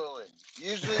 absolutely.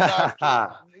 Usually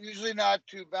not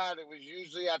too bad. It was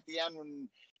usually at the end when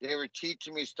they were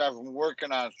teaching me stuff and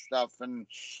working on stuff, and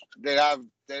they'd have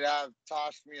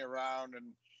tossed me around,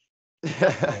 and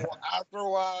after a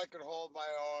while I could hold my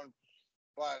own.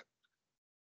 But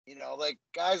like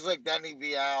guys like Denny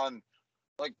Vial and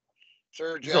like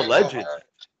Serge. He's a legend.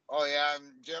 Oh yeah, and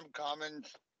Jim Cummins.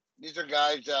 These are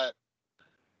guys that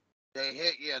they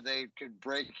hit you, they could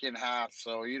break you in half.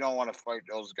 So you don't want to fight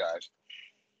those guys.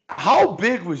 How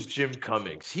big was Jim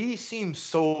Cummings? He seems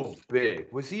so big.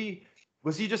 Was he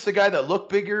just a guy that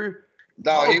looked bigger?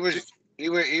 No, he was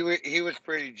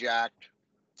pretty jacked.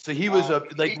 So he was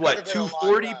what,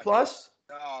 240 plus?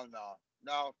 No,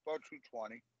 about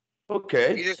 220.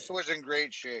 Okay. He just was in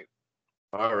great shape.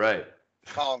 All right.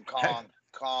 Call him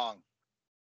Kong.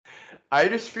 I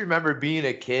just remember being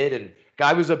a kid, and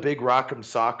guy was a big Rock'em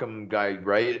Sock'em guy,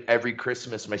 right? Every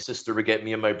Christmas, my sister would get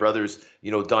me and my brothers,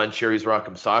 Don Cherry's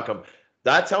Rock'em Sock'em.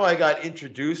 That's how I got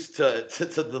introduced to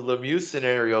the Lemieux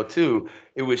scenario too.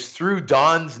 It was through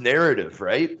Don's narrative,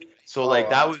 right? So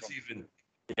that was even,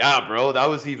 yeah, bro, that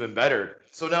was even better.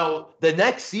 So now the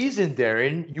next season,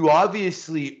 Darren, you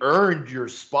obviously earned your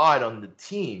spot on the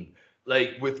team,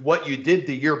 like with what you did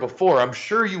the year before. I'm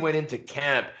sure you went into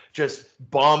camp just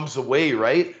bombs away,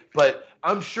 right? But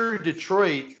I'm sure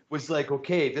Detroit was like,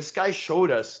 okay, this guy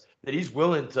showed us that he's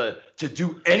willing to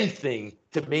do anything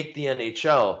to make the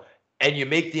NHL. And you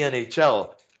make the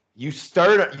NHL, you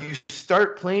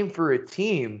start playing for a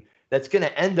team that's going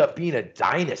to end up being a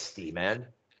dynasty, man.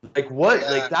 Like what?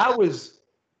 Yeah. Like that was,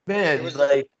 man, it was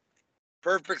like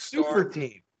perfect super storm.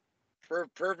 Team.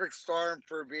 Perfect storm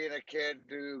for being a kid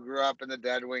who grew up in the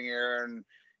Dead Wing era and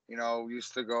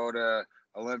used to go to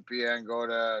Olympia and go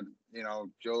to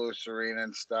Joe Louis Arena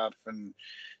and stuff, and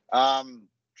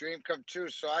dream come true.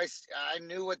 So I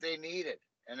knew what they needed,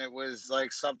 and it was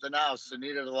like something else. They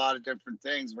needed a lot of different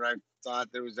things, but I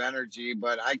thought there was energy.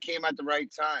 But I came at the right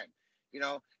time,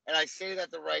 and I say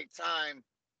that the right time,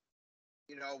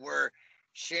 where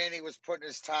Shanny was putting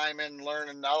his time in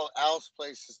learning Al's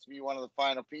places to be one of the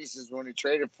final pieces when he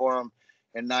traded for him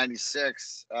in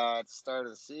 '96 at the start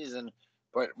of the season.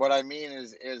 But what I mean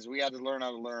is we had to learn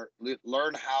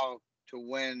how to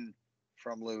win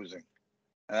from losing.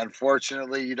 And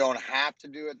unfortunately, you don't have to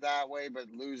do it that way, but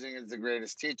losing is the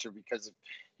greatest teacher, because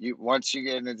once you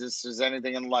get into this, as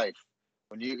anything in life,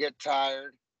 when you get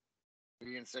tired,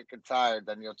 being sick and tired,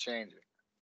 then you'll change it.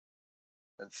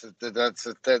 That's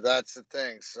the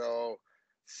thing.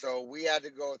 So we had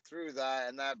to go through that,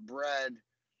 and that bred,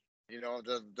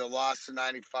 the loss to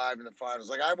 '95 in the finals.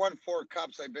 Like I won 4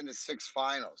 cups. I've been to 6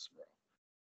 finals, bro.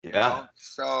 Yeah.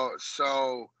 So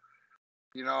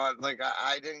like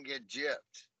I didn't get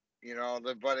gypped,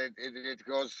 but it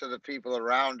goes to the people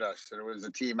around us. It was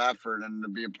a team effort, and to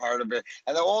be a part of it.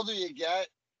 And the older you get,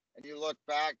 and you look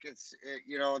back,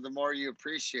 the more you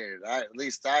appreciate it. At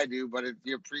least I do, but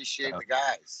you appreciate the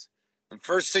guys. The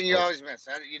first thing you always miss.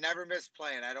 You never miss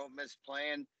playing. I don't miss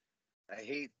playing.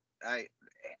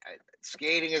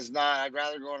 Skating is not. I'd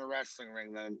rather go in a wrestling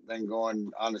ring than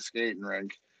going on a skating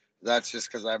rink. That's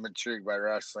just because I'm intrigued by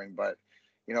wrestling. But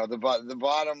the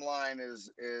bottom line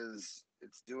is it's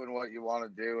doing what you want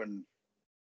to do, and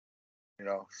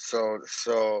so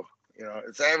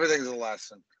it's everything's a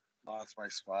lesson. Lost my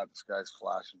spot. This guy's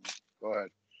flashing. Go ahead.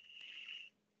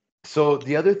 So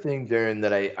the other thing, Darren,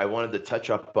 that I wanted to touch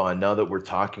up on now that we're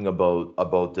talking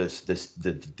about this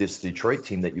Detroit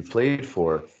team that you played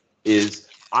for is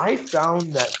I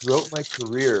found that throughout my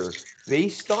career,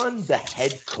 based on the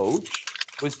head coach,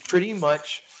 was pretty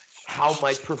much how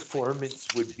my performance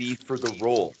would be for the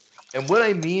role. And what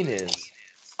I mean is,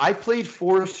 I played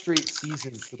 4 straight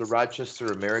seasons for the Rochester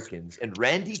Americans, and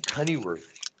Randy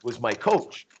Cunnyworth was my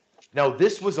coach. Now,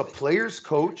 this was a player's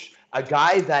coach, a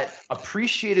guy that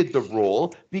appreciated the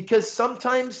role because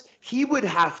sometimes he would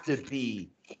have to be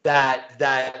that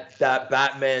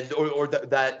Batman or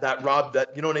that Rob,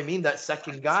 that, you know what I mean, that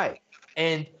second guy.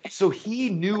 And so he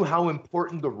knew how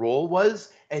important the role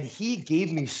was, and he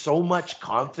gave me so much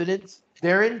confidence,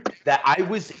 Darren, that I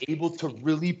was able to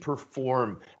really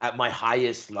perform at my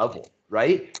highest level.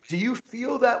 Right? Do you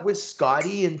feel that with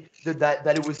Scotty and that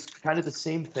it was kind of the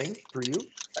same thing for you?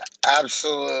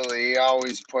 Absolutely. He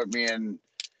always put me in,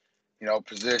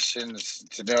 positions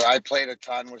to do. I played a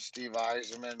ton with Steve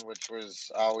Eiserman, which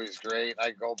was always great.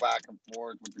 I go back and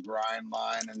forth with the grind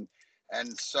line,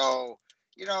 and so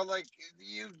like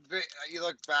you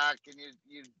look back and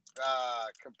you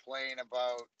complain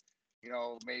about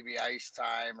maybe ice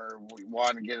time or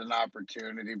want to get an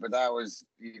opportunity, but that was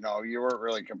you weren't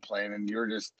really complaining. You were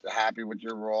just happy with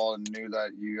your role and knew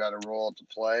that you got a role to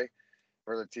play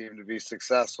for the team to be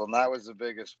successful, and that was the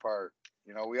biggest part.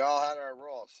 We all had our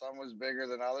role. Some was bigger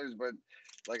than others, but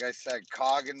like I said,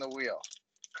 cog in the wheel.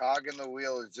 Cog in the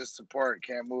wheel is just support.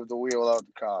 Can't move the wheel without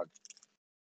the cog.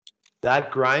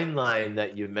 That grind line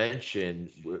that you mentioned,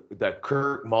 that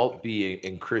Kirk Maltby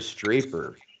and Chris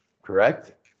Draper,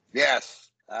 correct?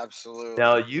 Yes, absolutely.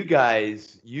 Now you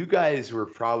guys were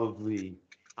probably,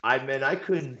 I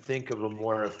couldn't think of a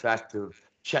more effective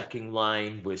checking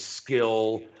line with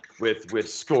skill, with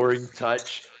scoring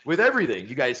touch, with everything.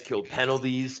 You guys killed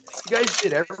penalties. You guys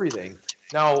did everything.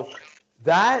 Now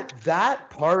that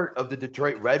part of the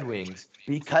Detroit Red Wings,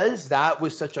 because that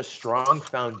was such a strong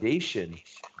foundation,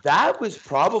 that was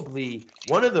probably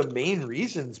one of the main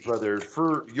reasons, brother,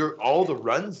 for your all the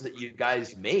runs that you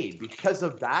guys made because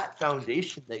of that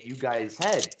foundation that you guys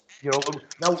had.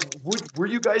 Now were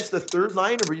you guys the third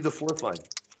line or were you the fourth line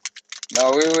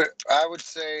No, I would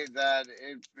say that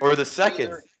or the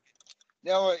second?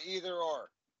 Either or,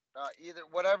 either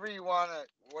whatever you want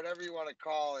to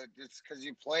call it. It's because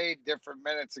you played different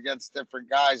minutes against different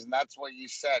guys, and that's what you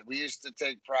said. We used to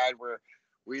take pride where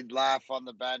we'd laugh on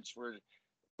the bench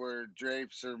where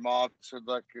Drapes or Maltz would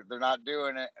look, they're not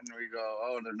doing it, and we go,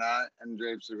 oh, they're not, and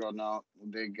Drapes would go, no, the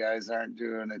big guys aren't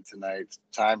doing it tonight.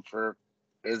 Time for,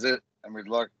 is it? And we'd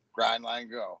look, grind line,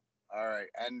 go. All right,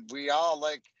 and we all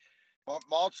like.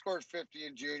 Maltz scored 50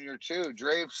 in junior too.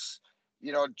 Drapes,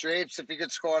 if he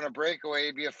could score on a breakaway,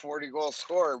 he'd be a 40-goal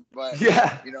scorer. But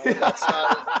Yeah. that's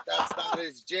not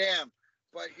his jam.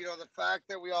 But the fact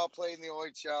that we all played in the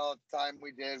OHL at the time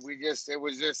we did, it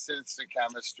was just instant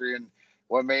chemistry, and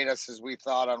what made us is we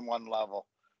thought on one level.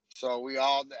 So we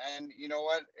all, and you know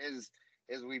what is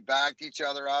we backed each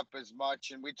other up as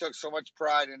much, and we took so much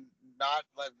pride in not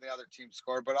letting the other team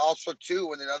score, but also too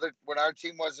when our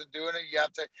team wasn't doing it, you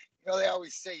have to. They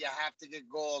always say you have to get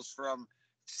goals from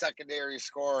secondary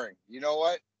scoring. You know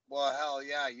what? Well, hell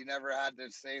yeah, you never had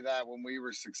to say that when we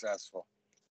were successful.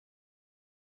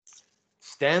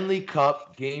 Stanley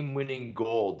Cup game-winning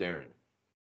goal, Darren.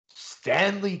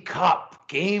 Stanley Cup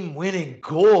game-winning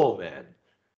goal, man.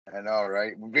 I know,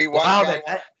 right? You beat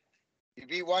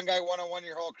one guy one-on-one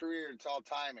your whole career. It's all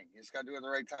timing. You just got to do it at the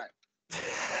right time.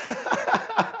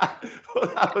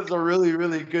 Well, that was a really,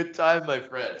 really good time, my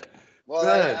friend. Well,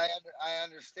 I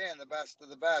understand the best of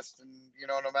the best, and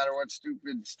no matter what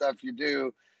stupid stuff you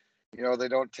do, they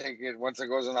don't take it. Once it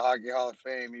goes in the Hockey Hall of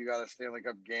Fame, you got a Stanley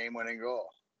Cup game-winning goal.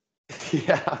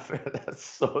 Yeah, man, that's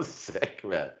so sick,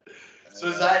 man.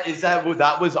 So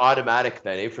that was automatic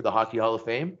then, for the Hockey Hall of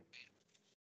Fame?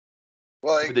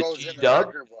 Well, it goes in the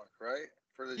record book, right?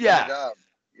 For the G-Dub.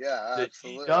 Yeah,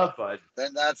 absolutely. The G-Dub, bud.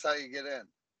 Then that's how you get in.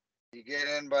 You get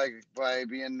in by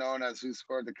being known as who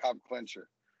scored the cup clincher.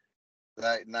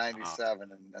 That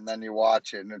 97, and then you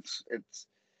watch it, and it's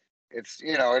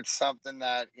something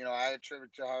that I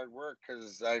attribute to hard work,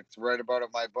 because I write about it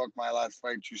in my book, My Last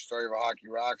Fight: True Story of a Hockey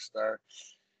Rock Star.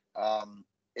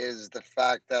 Is the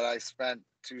fact that I spent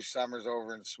 2 summers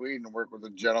over in Sweden and worked with a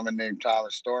gentleman named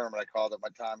Thomas Storm, and I called it my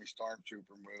Tommy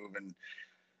Stormtrooper move. And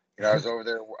I was over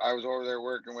there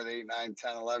working with 8, 9,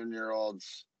 10,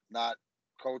 11-year-olds, not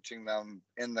coaching them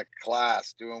in the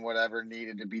class, doing whatever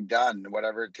needed to be done,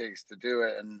 whatever it takes to do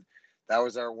it. And that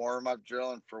was our warm-up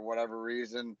drill. And for whatever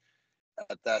reason,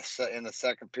 in the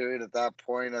second period, at that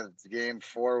point of game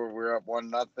 4, where we were up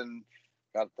 1-0,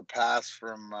 got the pass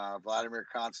from Vladimir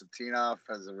Konstantinov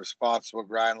as a responsible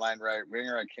grind line right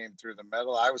winger. I came through the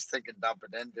middle. I was thinking dump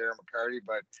it in Darren McCarty,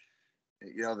 but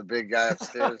the big guy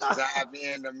upstairs zapped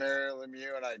me into Mary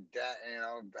Lemieux, and I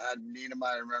had Needham.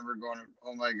 I remember going,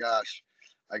 oh my gosh,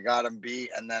 I got him beat.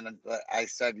 And then I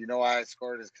said, why I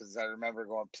scored is because I remember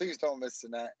going, please don't miss the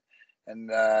net. And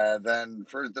then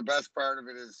the best part of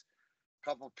it is a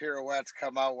couple pirouettes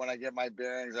come out when I get my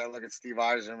bearings. I look at Steve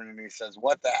Eiserman and he says,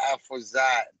 what the F was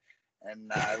that?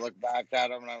 And I look back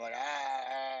at him and I'm like,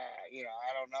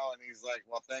 I don't know. And he's like,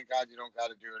 well, thank God you don't got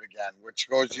to do it again, which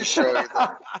goes to show you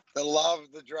the love,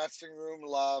 the dressing room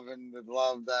love, and the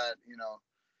love that,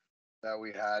 that we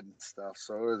had and stuff.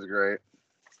 So it was great.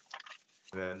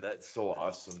 Man, that's so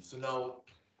awesome. So now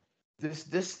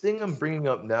this thing I'm bringing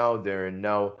up now, Darren.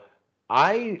 Now,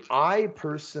 I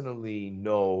personally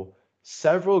know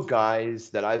several guys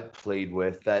that I've played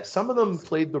with that some of them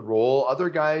played the role, other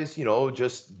guys,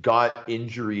 just got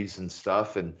injuries and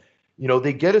stuff, and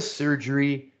they get a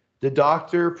surgery, the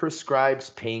doctor prescribes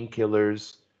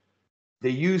painkillers, they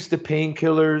use the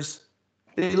painkillers,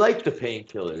 they like the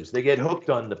painkillers, they get hooked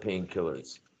on the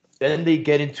painkillers, then they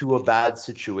get into a bad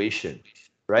situation,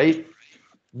 right?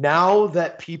 Now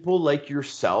that people like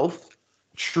yourself,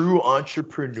 true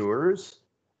entrepreneurs,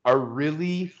 are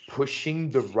really pushing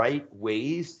the right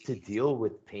ways to deal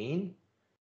with pain,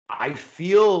 I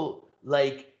feel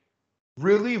like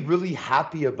really, really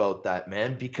happy about that,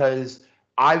 man, because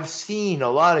I've seen a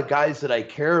lot of guys that I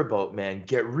care about, man,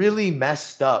 get really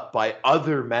messed up by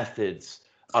other methods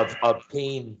of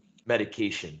pain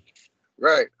medication.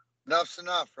 Right. Enough's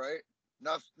enough, right?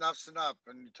 Enough's enough.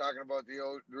 And you're talking about the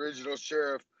original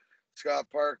sheriff, Scott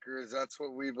Parker, that's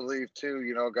what we believe too.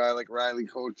 A guy like Riley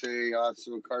Cote,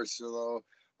 Atsu Carcillo,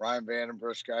 Ryan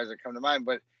Vandenbush, guys that come to mind.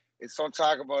 But it's don't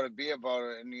talk about it, be about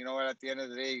it. And you know what? At the end of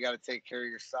the day, you got to take care of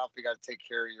yourself. You got to take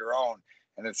care of your own.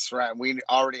 And we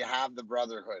already have the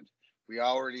brotherhood. We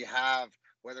already have,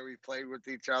 whether we played with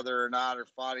each other or not, or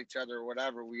fought each other or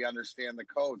whatever, we understand the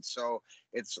code. So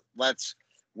let's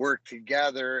work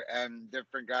together, and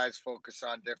different guys focus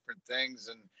on different things.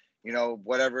 And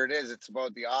whatever it is, it's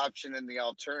about the option and the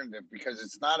alternative, because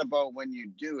it's not about when you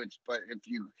do it, but if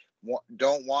you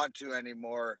don't want to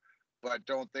anymore, but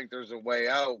don't think there's a way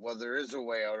out, well, there is a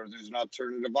way out, or there's an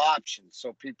alternative option.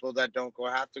 So people that don't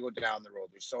have to go down the road,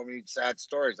 there's so many sad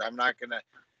stories. I'm not going to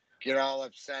get all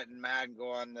upset and mad and go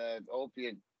on the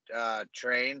opiate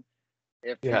train.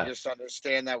 If you just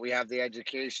understand that we have the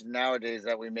education nowadays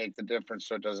that we make the difference,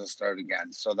 so it doesn't start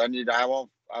again. So then I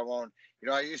won't,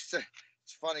 I used to,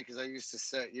 it's funny because I used to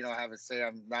say, have it say,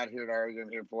 I'm not here to argue,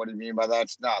 I'm here for what do you mean by that?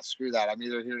 No, screw that. I'm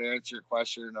either here to answer your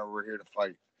question or we're here to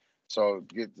fight. So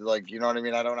you know what I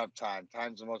mean? I don't have time.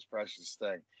 Time's the most precious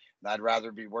thing. And I'd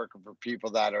rather be working for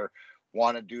people that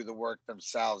want to do the work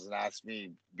themselves and ask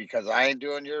me, because I ain't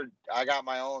doing I got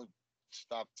my own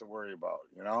stuff to worry about,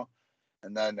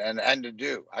 and then and to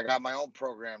do. I got my own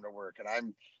program to work, and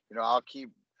I'm, I'll keep.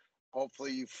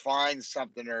 Hopefully, you find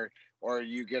something or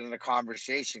you get in a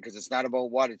conversation, because it's not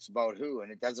about what, it's about who,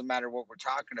 and it doesn't matter what we're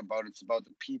talking about. It's about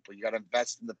the people. You got to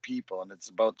invest in the people, and it's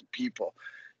about the people,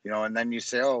 And then you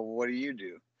say, oh, what do you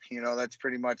do? That's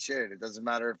pretty much it. It doesn't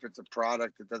matter if it's a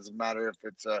product. It doesn't matter if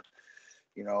it's an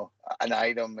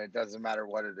item. It doesn't matter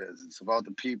what it is. It's about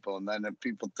the people, and then if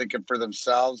people think it for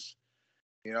themselves,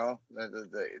 then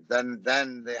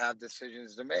they have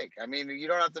decisions to make. I mean, you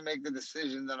don't have to make the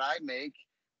decision that I make,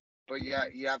 but yeah,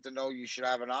 you have to know you should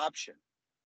have an option,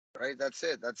 right? That's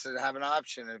it. Have an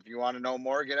option. If you want to know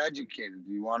more, get educated.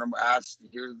 If you want to ask,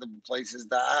 here's the places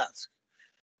to ask.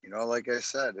 Like I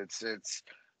said, it's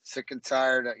sick and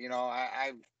tired. It's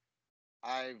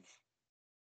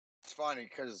funny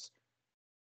because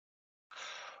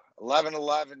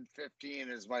 11/11/15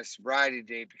 is my sobriety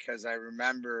date, because I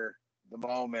remember the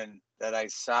moment that I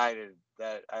decided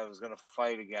that I was going to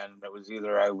fight again. That was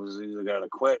I was either going to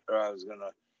quit or I was going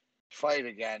to fight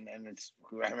again. And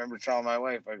I remember telling my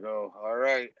wife, I go, all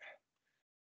right,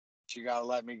 you got to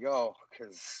let me go,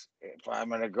 because if I'm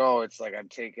going to go, it's like I'm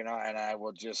taking on, and I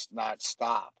will just not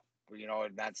stop.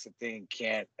 And that's the thing,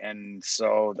 can't. And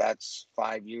so that's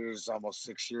 5 years, almost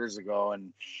 6 years ago.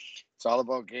 And it's all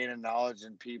about gaining knowledge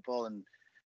and people. And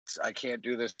I can't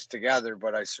do this together,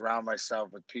 but I surround myself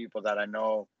with people that I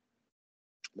know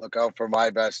look out for my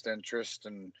best interest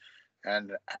and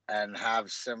have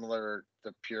similar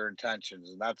the pure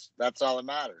intentions. And that's all that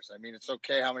matters. I mean, it's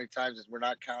okay how many times, we're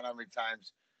not counting how many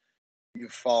times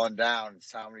you've fallen down.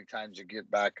 It's how many times you get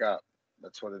back up.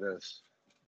 That's what it is.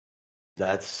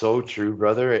 That's so true,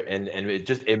 brother. And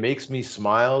it makes me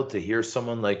smile to hear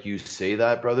someone like you say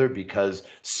that, brother, because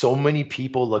so many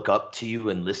people look up to you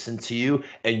and listen to you,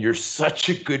 and you're such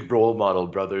a good role model,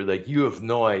 brother. Like you have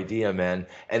no idea, man.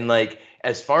 And like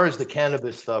as far as the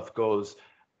cannabis stuff goes,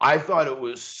 I thought it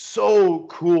was so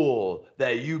cool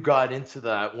that you got into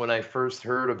that when I first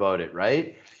heard about it,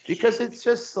 right? Because it's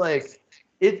just like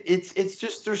it's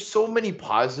just there's so many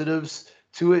positives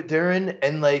to it, Darren,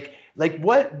 and like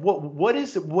what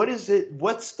is it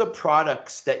what's the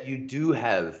products that you do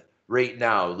have right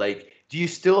now? Like do you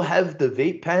still have the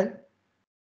vape pen?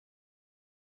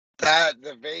 That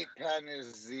the vape pen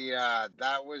is the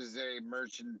that was a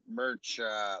merch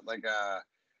like a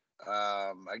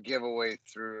giveaway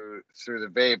through the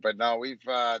vape. But no, we've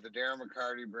the Darren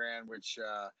McCarty brand, which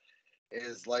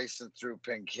is licensed through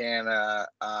Campion.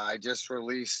 I just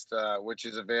released, which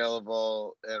is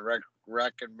available at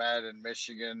Rec and Med in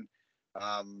Michigan,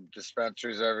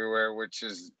 dispensaries everywhere. Which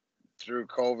is through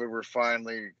COVID, we're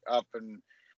finally up, and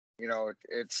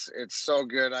it's so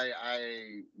good.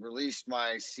 I released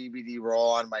my CBD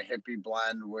roll on my hippie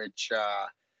blend, which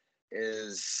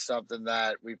is something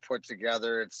that we put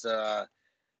together. It's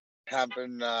hemp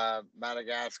and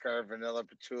Madagascar, vanilla,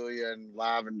 patchouli, and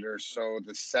lavender. So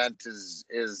the scent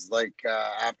is like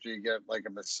after you get like a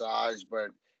massage, but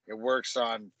it works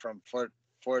on from foot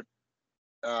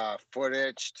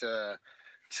itch to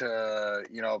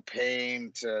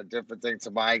pain, to different things,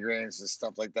 to migraines and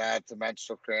stuff like that, to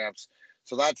menstrual cramps.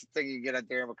 So that's the thing you get at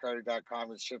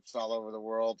darrenmccarty.com. It ships all over the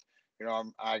world.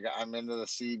 I'm into the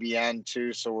CBN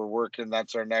too, so we're working.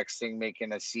 That's our next thing,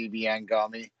 making a CBN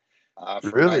gummy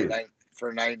for Really?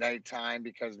 night time,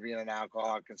 because being an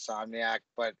alcoholic insomniac.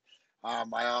 But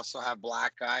I also have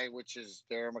Black Eye, which is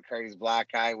Darren McCarty's Black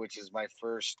Eye, which is my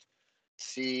first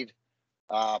seed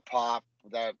pop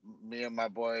that me and my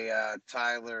boy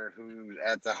Tyler, who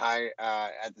at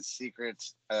the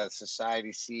Secrets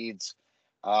Society Seeds,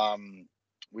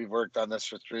 we've worked on this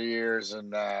for 3 years,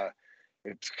 and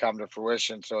it's come to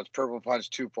fruition. So it's Purple Punch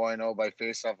 2.0 by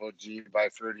Face Off OG by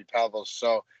Fruity Pebbles.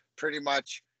 So pretty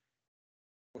much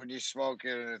when you smoke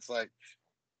it, and it's like,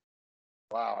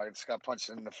 wow, I just got punched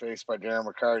in the face by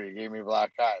Darren McCarty. He gave me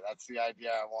Black Eye. That's the idea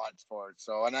I want for it.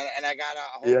 So and I got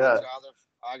a whole bunch Yeah. of other.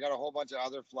 I got a whole bunch of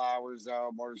other flowers,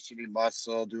 Motor City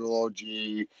Muscle, Dual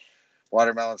OG,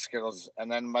 Watermelon Skittles,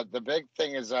 and then the big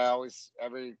thing is I always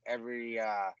every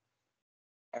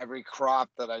crop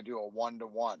that I do a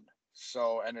 1-to-1.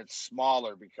 So, and it's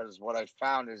smaller, because what I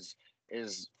found is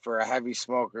for a heavy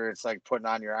smoker, it's like putting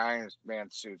on your Iron Man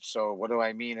suit. So what do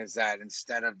I mean is that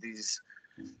instead of this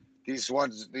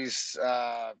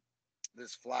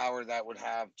flower that would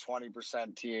have 20%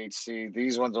 THC,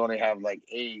 these ones only have like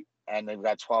 8, and they've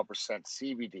got 12%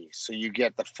 CBD. So you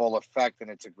get the full effect, and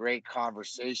it's a great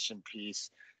conversation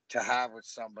piece to have with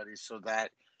somebody, so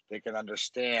that they can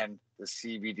understand the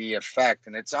CBD effect.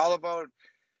 And it's all about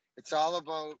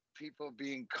people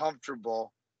being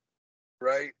comfortable,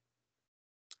 right,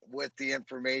 with the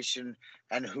information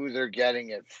and who they're getting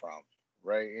it from,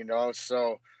 right?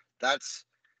 So that's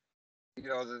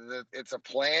it's a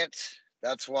plant.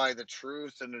 That's why the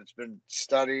truth, and it's been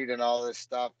studied and all this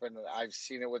stuff, and I've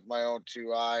seen it with my own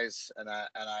 2 eyes, and I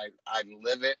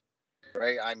live it,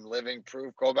 right? I'm living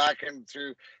proof. Go back and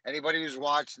through anybody who's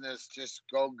watching this, just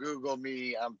go Google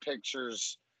me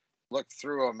pictures, look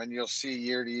through them, and you'll see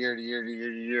year to year to year to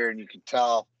year to year, and you can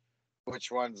tell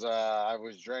which ones I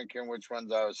was drinking, which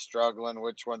ones I was struggling,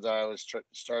 which ones I was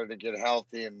started to get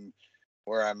healthy, and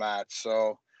where I'm at.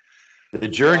 So The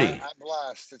journey. I'm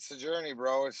blessed. It's a journey,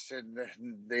 bro.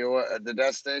 The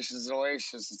destination's an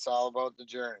oasis. It's all about the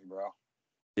journey, bro.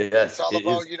 It's Yes, all it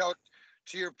about, is.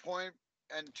 to your point,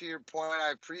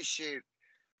 I appreciate,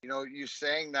 you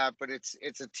saying that, but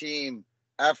it's a team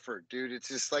effort, dude. It's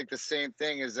just like the same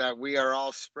thing, is that we are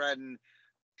all spreading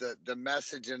the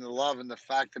message and the love, and the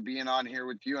fact of being on here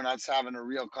with you and us having a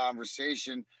real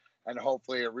conversation, and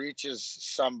hopefully it reaches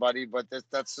somebody. But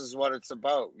that's just what it's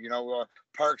about.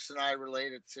 Parks and I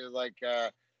related to like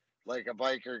a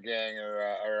biker gang,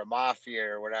 or a mafia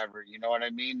or whatever. You know what I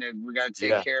mean? And we got to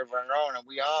take Yeah. care of our own, and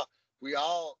we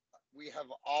have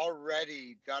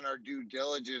already done our due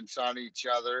diligence on each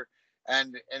other.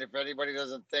 And if anybody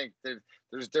doesn't think that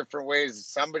there's different ways,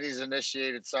 somebody's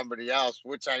initiated somebody else,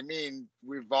 which I mean,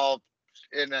 we've all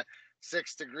in a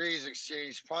 6 degrees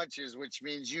exchanged punches, which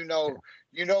means what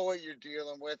you're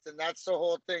dealing with, and that's the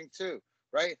whole thing too,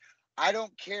 right? I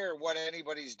don't care what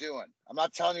anybody's doing. I'm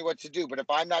not telling you what to do, but if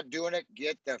I'm not doing it,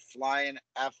 get the flying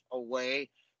F away,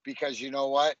 because you know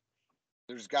what?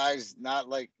 there's guys not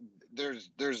like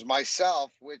there's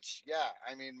myself, which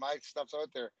I mean my stuff's out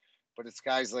there, but it's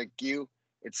guys like you,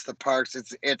 it's the Parks,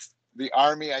 it's the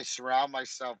army I surround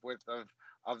myself with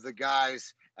of the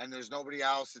guys, and there's nobody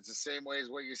else. It's the same way as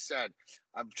what you said.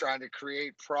 I'm trying to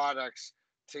create products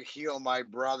to heal my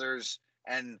brothers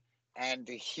and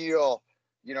to heal,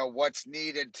 what's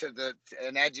needed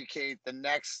and educate the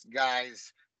next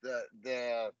guys,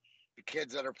 the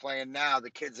kids that are playing now, the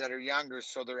kids that are younger,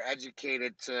 so they're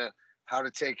educated to how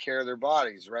to take care of their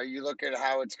bodies, right? You look at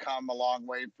how it's come a long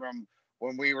way from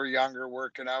when we were younger,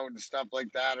 working out and stuff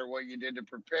like that, or what you did to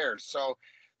prepare. So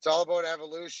it's all about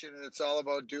evolution, and it's all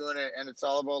about doing it, and it's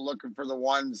all about looking for the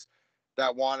ones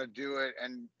that want to do it,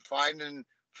 and finding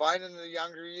the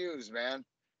younger yous, man.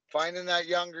 Finding that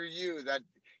younger you, that,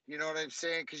 you know what I'm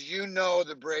saying? Because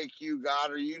the break you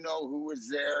got, or who was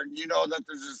there, and that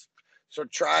there's this. So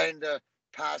trying to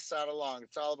pass that along.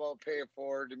 It's all about pay it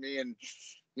forward to me. And,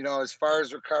 as far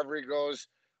as recovery goes,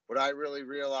 what I really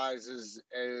realize is,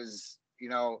 as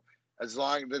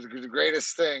long the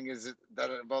greatest thing is that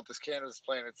about this cannabis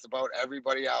plant, it's about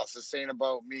everybody else. This ain't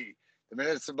about me. The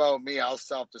minute it's about me, I'll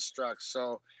self-destruct.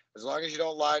 So as long as you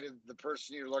don't lie to the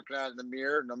person you're looking at in the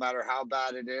mirror, no matter how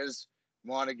bad it is,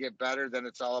 want to get better, then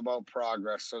it's all about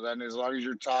progress. So then as long as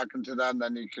you're talking to them,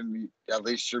 then you can be, at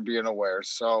least you're being aware.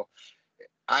 So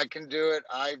I can do it.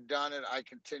 I've done it. I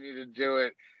continue to do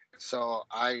it. So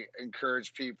I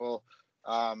encourage people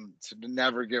to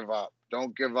never give up.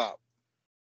 Don't give up.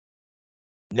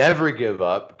 Never give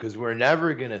up, because we're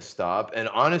never going to stop. And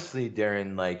honestly,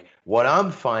 Darren, like what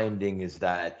I'm finding is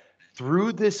that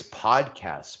through this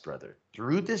podcast, brother,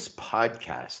 through this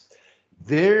podcast,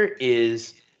 there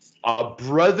is a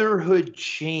brotherhood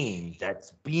chain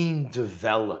that's being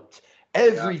developed.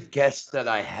 Every guest that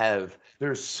I have,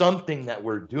 there's something that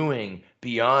we're doing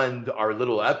beyond our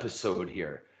little episode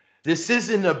here. This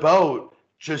isn't about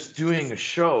just doing a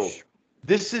show.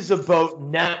 This is about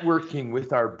networking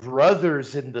with our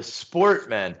brothers in the sport,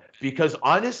 man. Because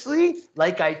honestly,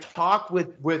 like I talk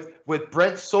with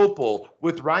Brent Sopel,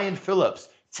 with Ryan Phillips,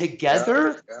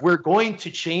 together we're going to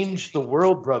change the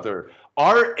world, brother.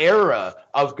 Our era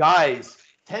of guys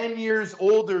 10 years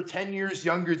older, 10 years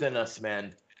younger than us,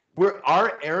 man.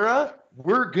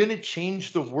 We're going to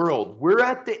change the world. We're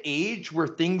at the age where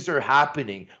things are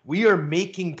happening. We are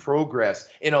making progress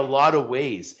in a lot of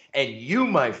ways. And you,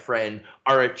 my friend,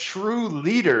 are a true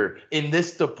leader in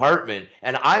this department.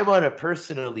 And I want to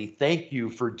personally thank you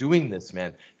for doing this,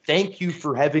 man. Thank you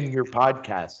for having your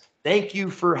podcast. Thank you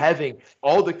for having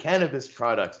all the cannabis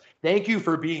products. Thank you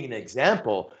for being an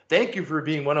example. Thank you for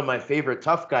being one of my favorite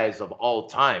tough guys of all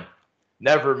time.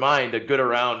 Never mind a good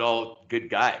around all good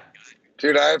guy.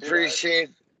 Dude, I appreciate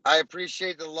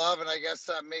the love, and I guess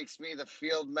that makes me the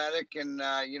field medic. And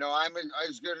I'm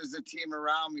as good as the team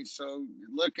around me. So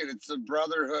look it's a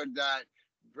brotherhood that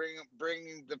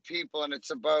bring the people, and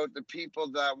it's about the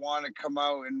people that want to come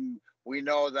out, and we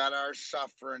know that are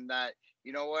suffering. That,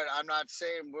 you know what, I'm not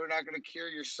saying we're not going to cure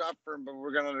your suffering, but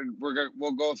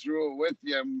we'll go through it with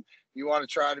you. And you want to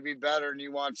try to be better, and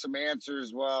you want some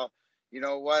answers. Well, you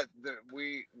know what,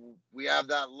 we have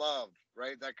that love,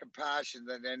 right? That compassion,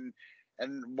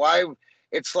 and why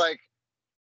it's like,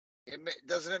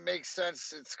 doesn't it make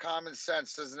sense? It's common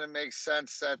sense. Doesn't it make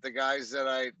sense that the guys that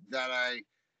I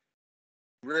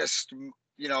risked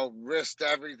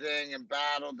everything and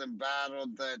battled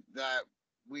that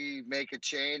we make a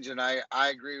change? And I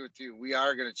agree with you. We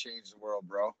are going to change the world,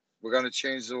 bro. We're going to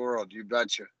change the world. You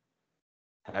betcha.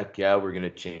 Heck yeah, we're going to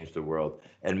change the world.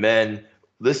 And man,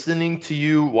 listening to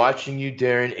you, watching you,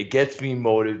 Darren, it gets me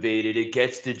motivated. It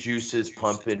gets the juices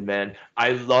pumping, man.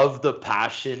 I love the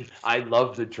passion. I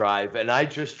love the drive. And I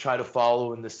just try to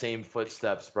follow in the same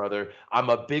footsteps, brother. I'm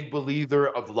a big believer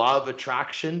of law of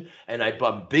attraction, and I'm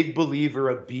a big believer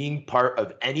of being part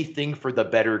of anything for the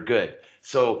better good.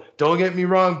 So don't get me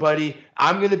wrong, buddy.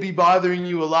 I'm going to be bothering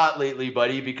you a lot lately,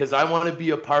 buddy, because I want to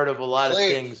be a part of a lot of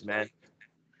things, man.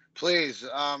 Please,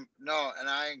 no, and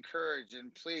I encourage,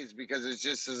 and please, because it's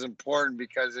just as important,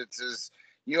 because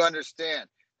you understand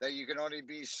that you can only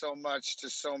be so much to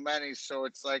so many. So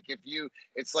it's like,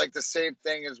 it's like the same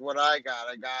thing as what I got.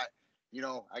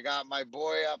 I got my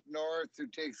boy up north who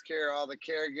takes care of all the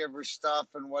caregiver stuff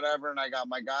and whatever, and I got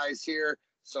my guys here.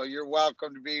 So you're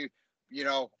welcome to be,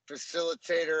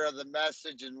 facilitator of the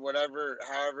message and whatever,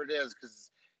 however it is.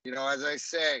 Because, as I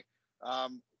say,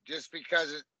 just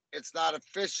because it's not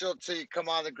official till you come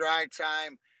on the grind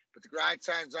time, but the grind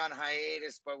time's on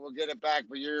hiatus, but we'll get it back.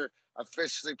 But you're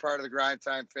officially part of the grind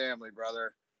time family,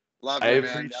 brother. Love you,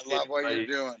 man. I love what you're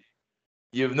doing.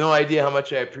 You have no idea how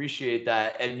much I appreciate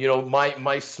that. And, you know,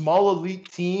 my small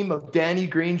elite team of Danny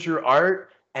Granger, Art,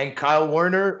 and Kyle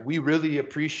Warner, we really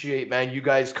appreciate, man, you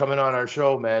guys coming on our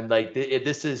show, man. Like,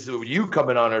 this is you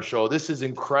coming on our show. This is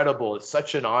incredible. It's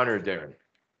such an honor, Darren.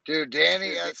 Dude,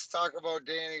 Danny, let's talk about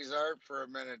Danny's art for a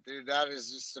minute, dude. That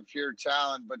is just a pure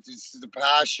talent, but this is the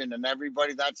passion, and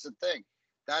everybody, that's the thing.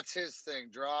 That's his thing.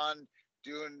 Drawing,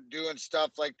 doing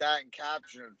stuff like that and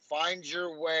capturing. Find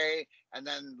your way and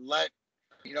then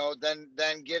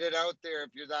then get it out there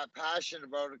if you're that passionate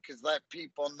about it, because let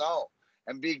people know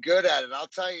and be good at it. I'll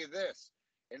tell you this,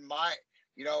 in my,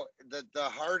 the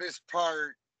hardest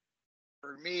part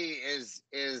for me is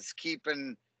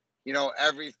keeping,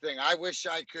 everything. I wish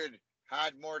I could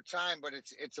had more time, but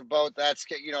it's about that's,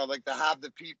 like to have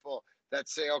the people that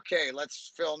say, okay,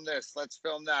 let's film this, let's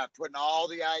film that, putting all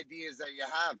the ideas that you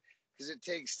have, because it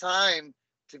takes time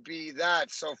to be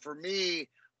that. So for me,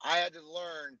 I had to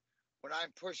learn, when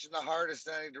I'm pushing the hardest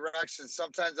in any direction,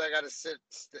 sometimes I got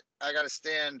to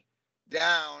stand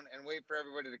down and wait for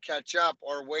everybody to catch up,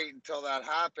 or wait until that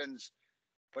happens.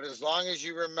 But as long as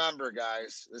you remember,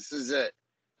 guys, this is it,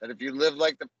 that if you live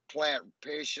like the plant,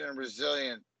 patient and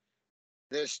resilient,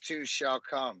 this too shall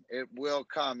come. It will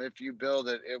come. If you build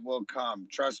it, it will come.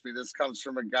 Trust me, this comes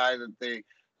from a guy that they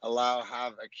allow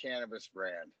have a cannabis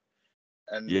brand.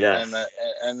 And Yes.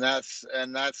 and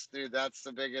that's dude, that's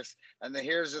the biggest. And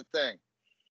here's the thing.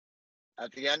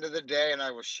 At the end of the day, and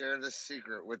I will share this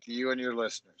secret with you and your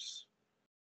listeners.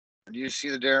 When you see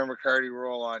the Darren McCarty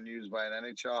roll-on used by an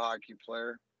NHL hockey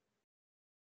player,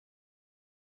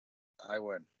 I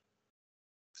win.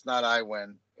 It's not I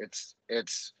win. It's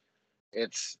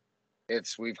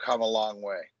we've come a long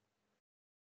way.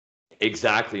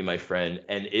 Exactly, my friend.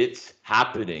 And it's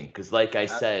happening. Because like I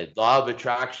said, law of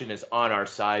attraction is on our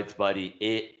sides, buddy.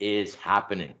 It is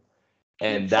happening.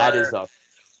 And that is a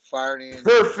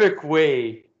perfect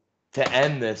way to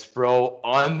end this, bro.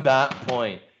 On that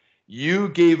point, you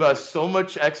gave us so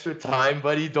much extra time,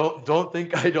 buddy. Don't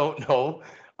think I don't know.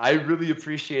 I really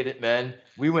appreciate it, man.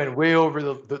 We went way over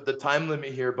the time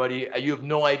limit here, buddy. You have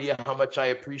no idea how much I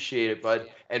appreciate it, bud.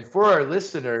 And for our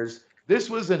listeners, this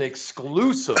was an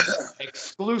exclusive,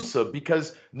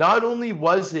 because not only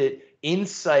was it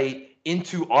insight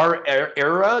into our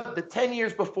era, the 10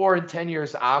 years before and 10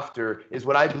 years after is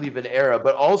what I believe an era,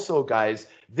 but also, guys,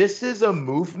 this is a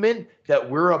movement that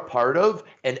we're a part of,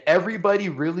 and everybody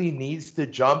really needs to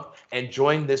jump and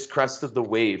join this crest of the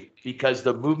wave, because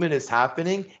the movement is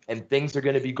happening and things are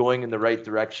going to be going in the right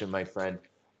direction, my friend.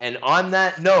 And on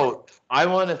that note, I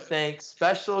want to thank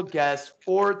special guest,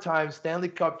 4-time Stanley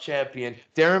Cup champion,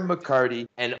 Darren McCarty.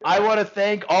 And I want to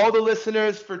thank all the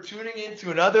listeners for tuning in to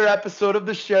another episode of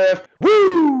The Sheriff.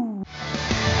 Woo!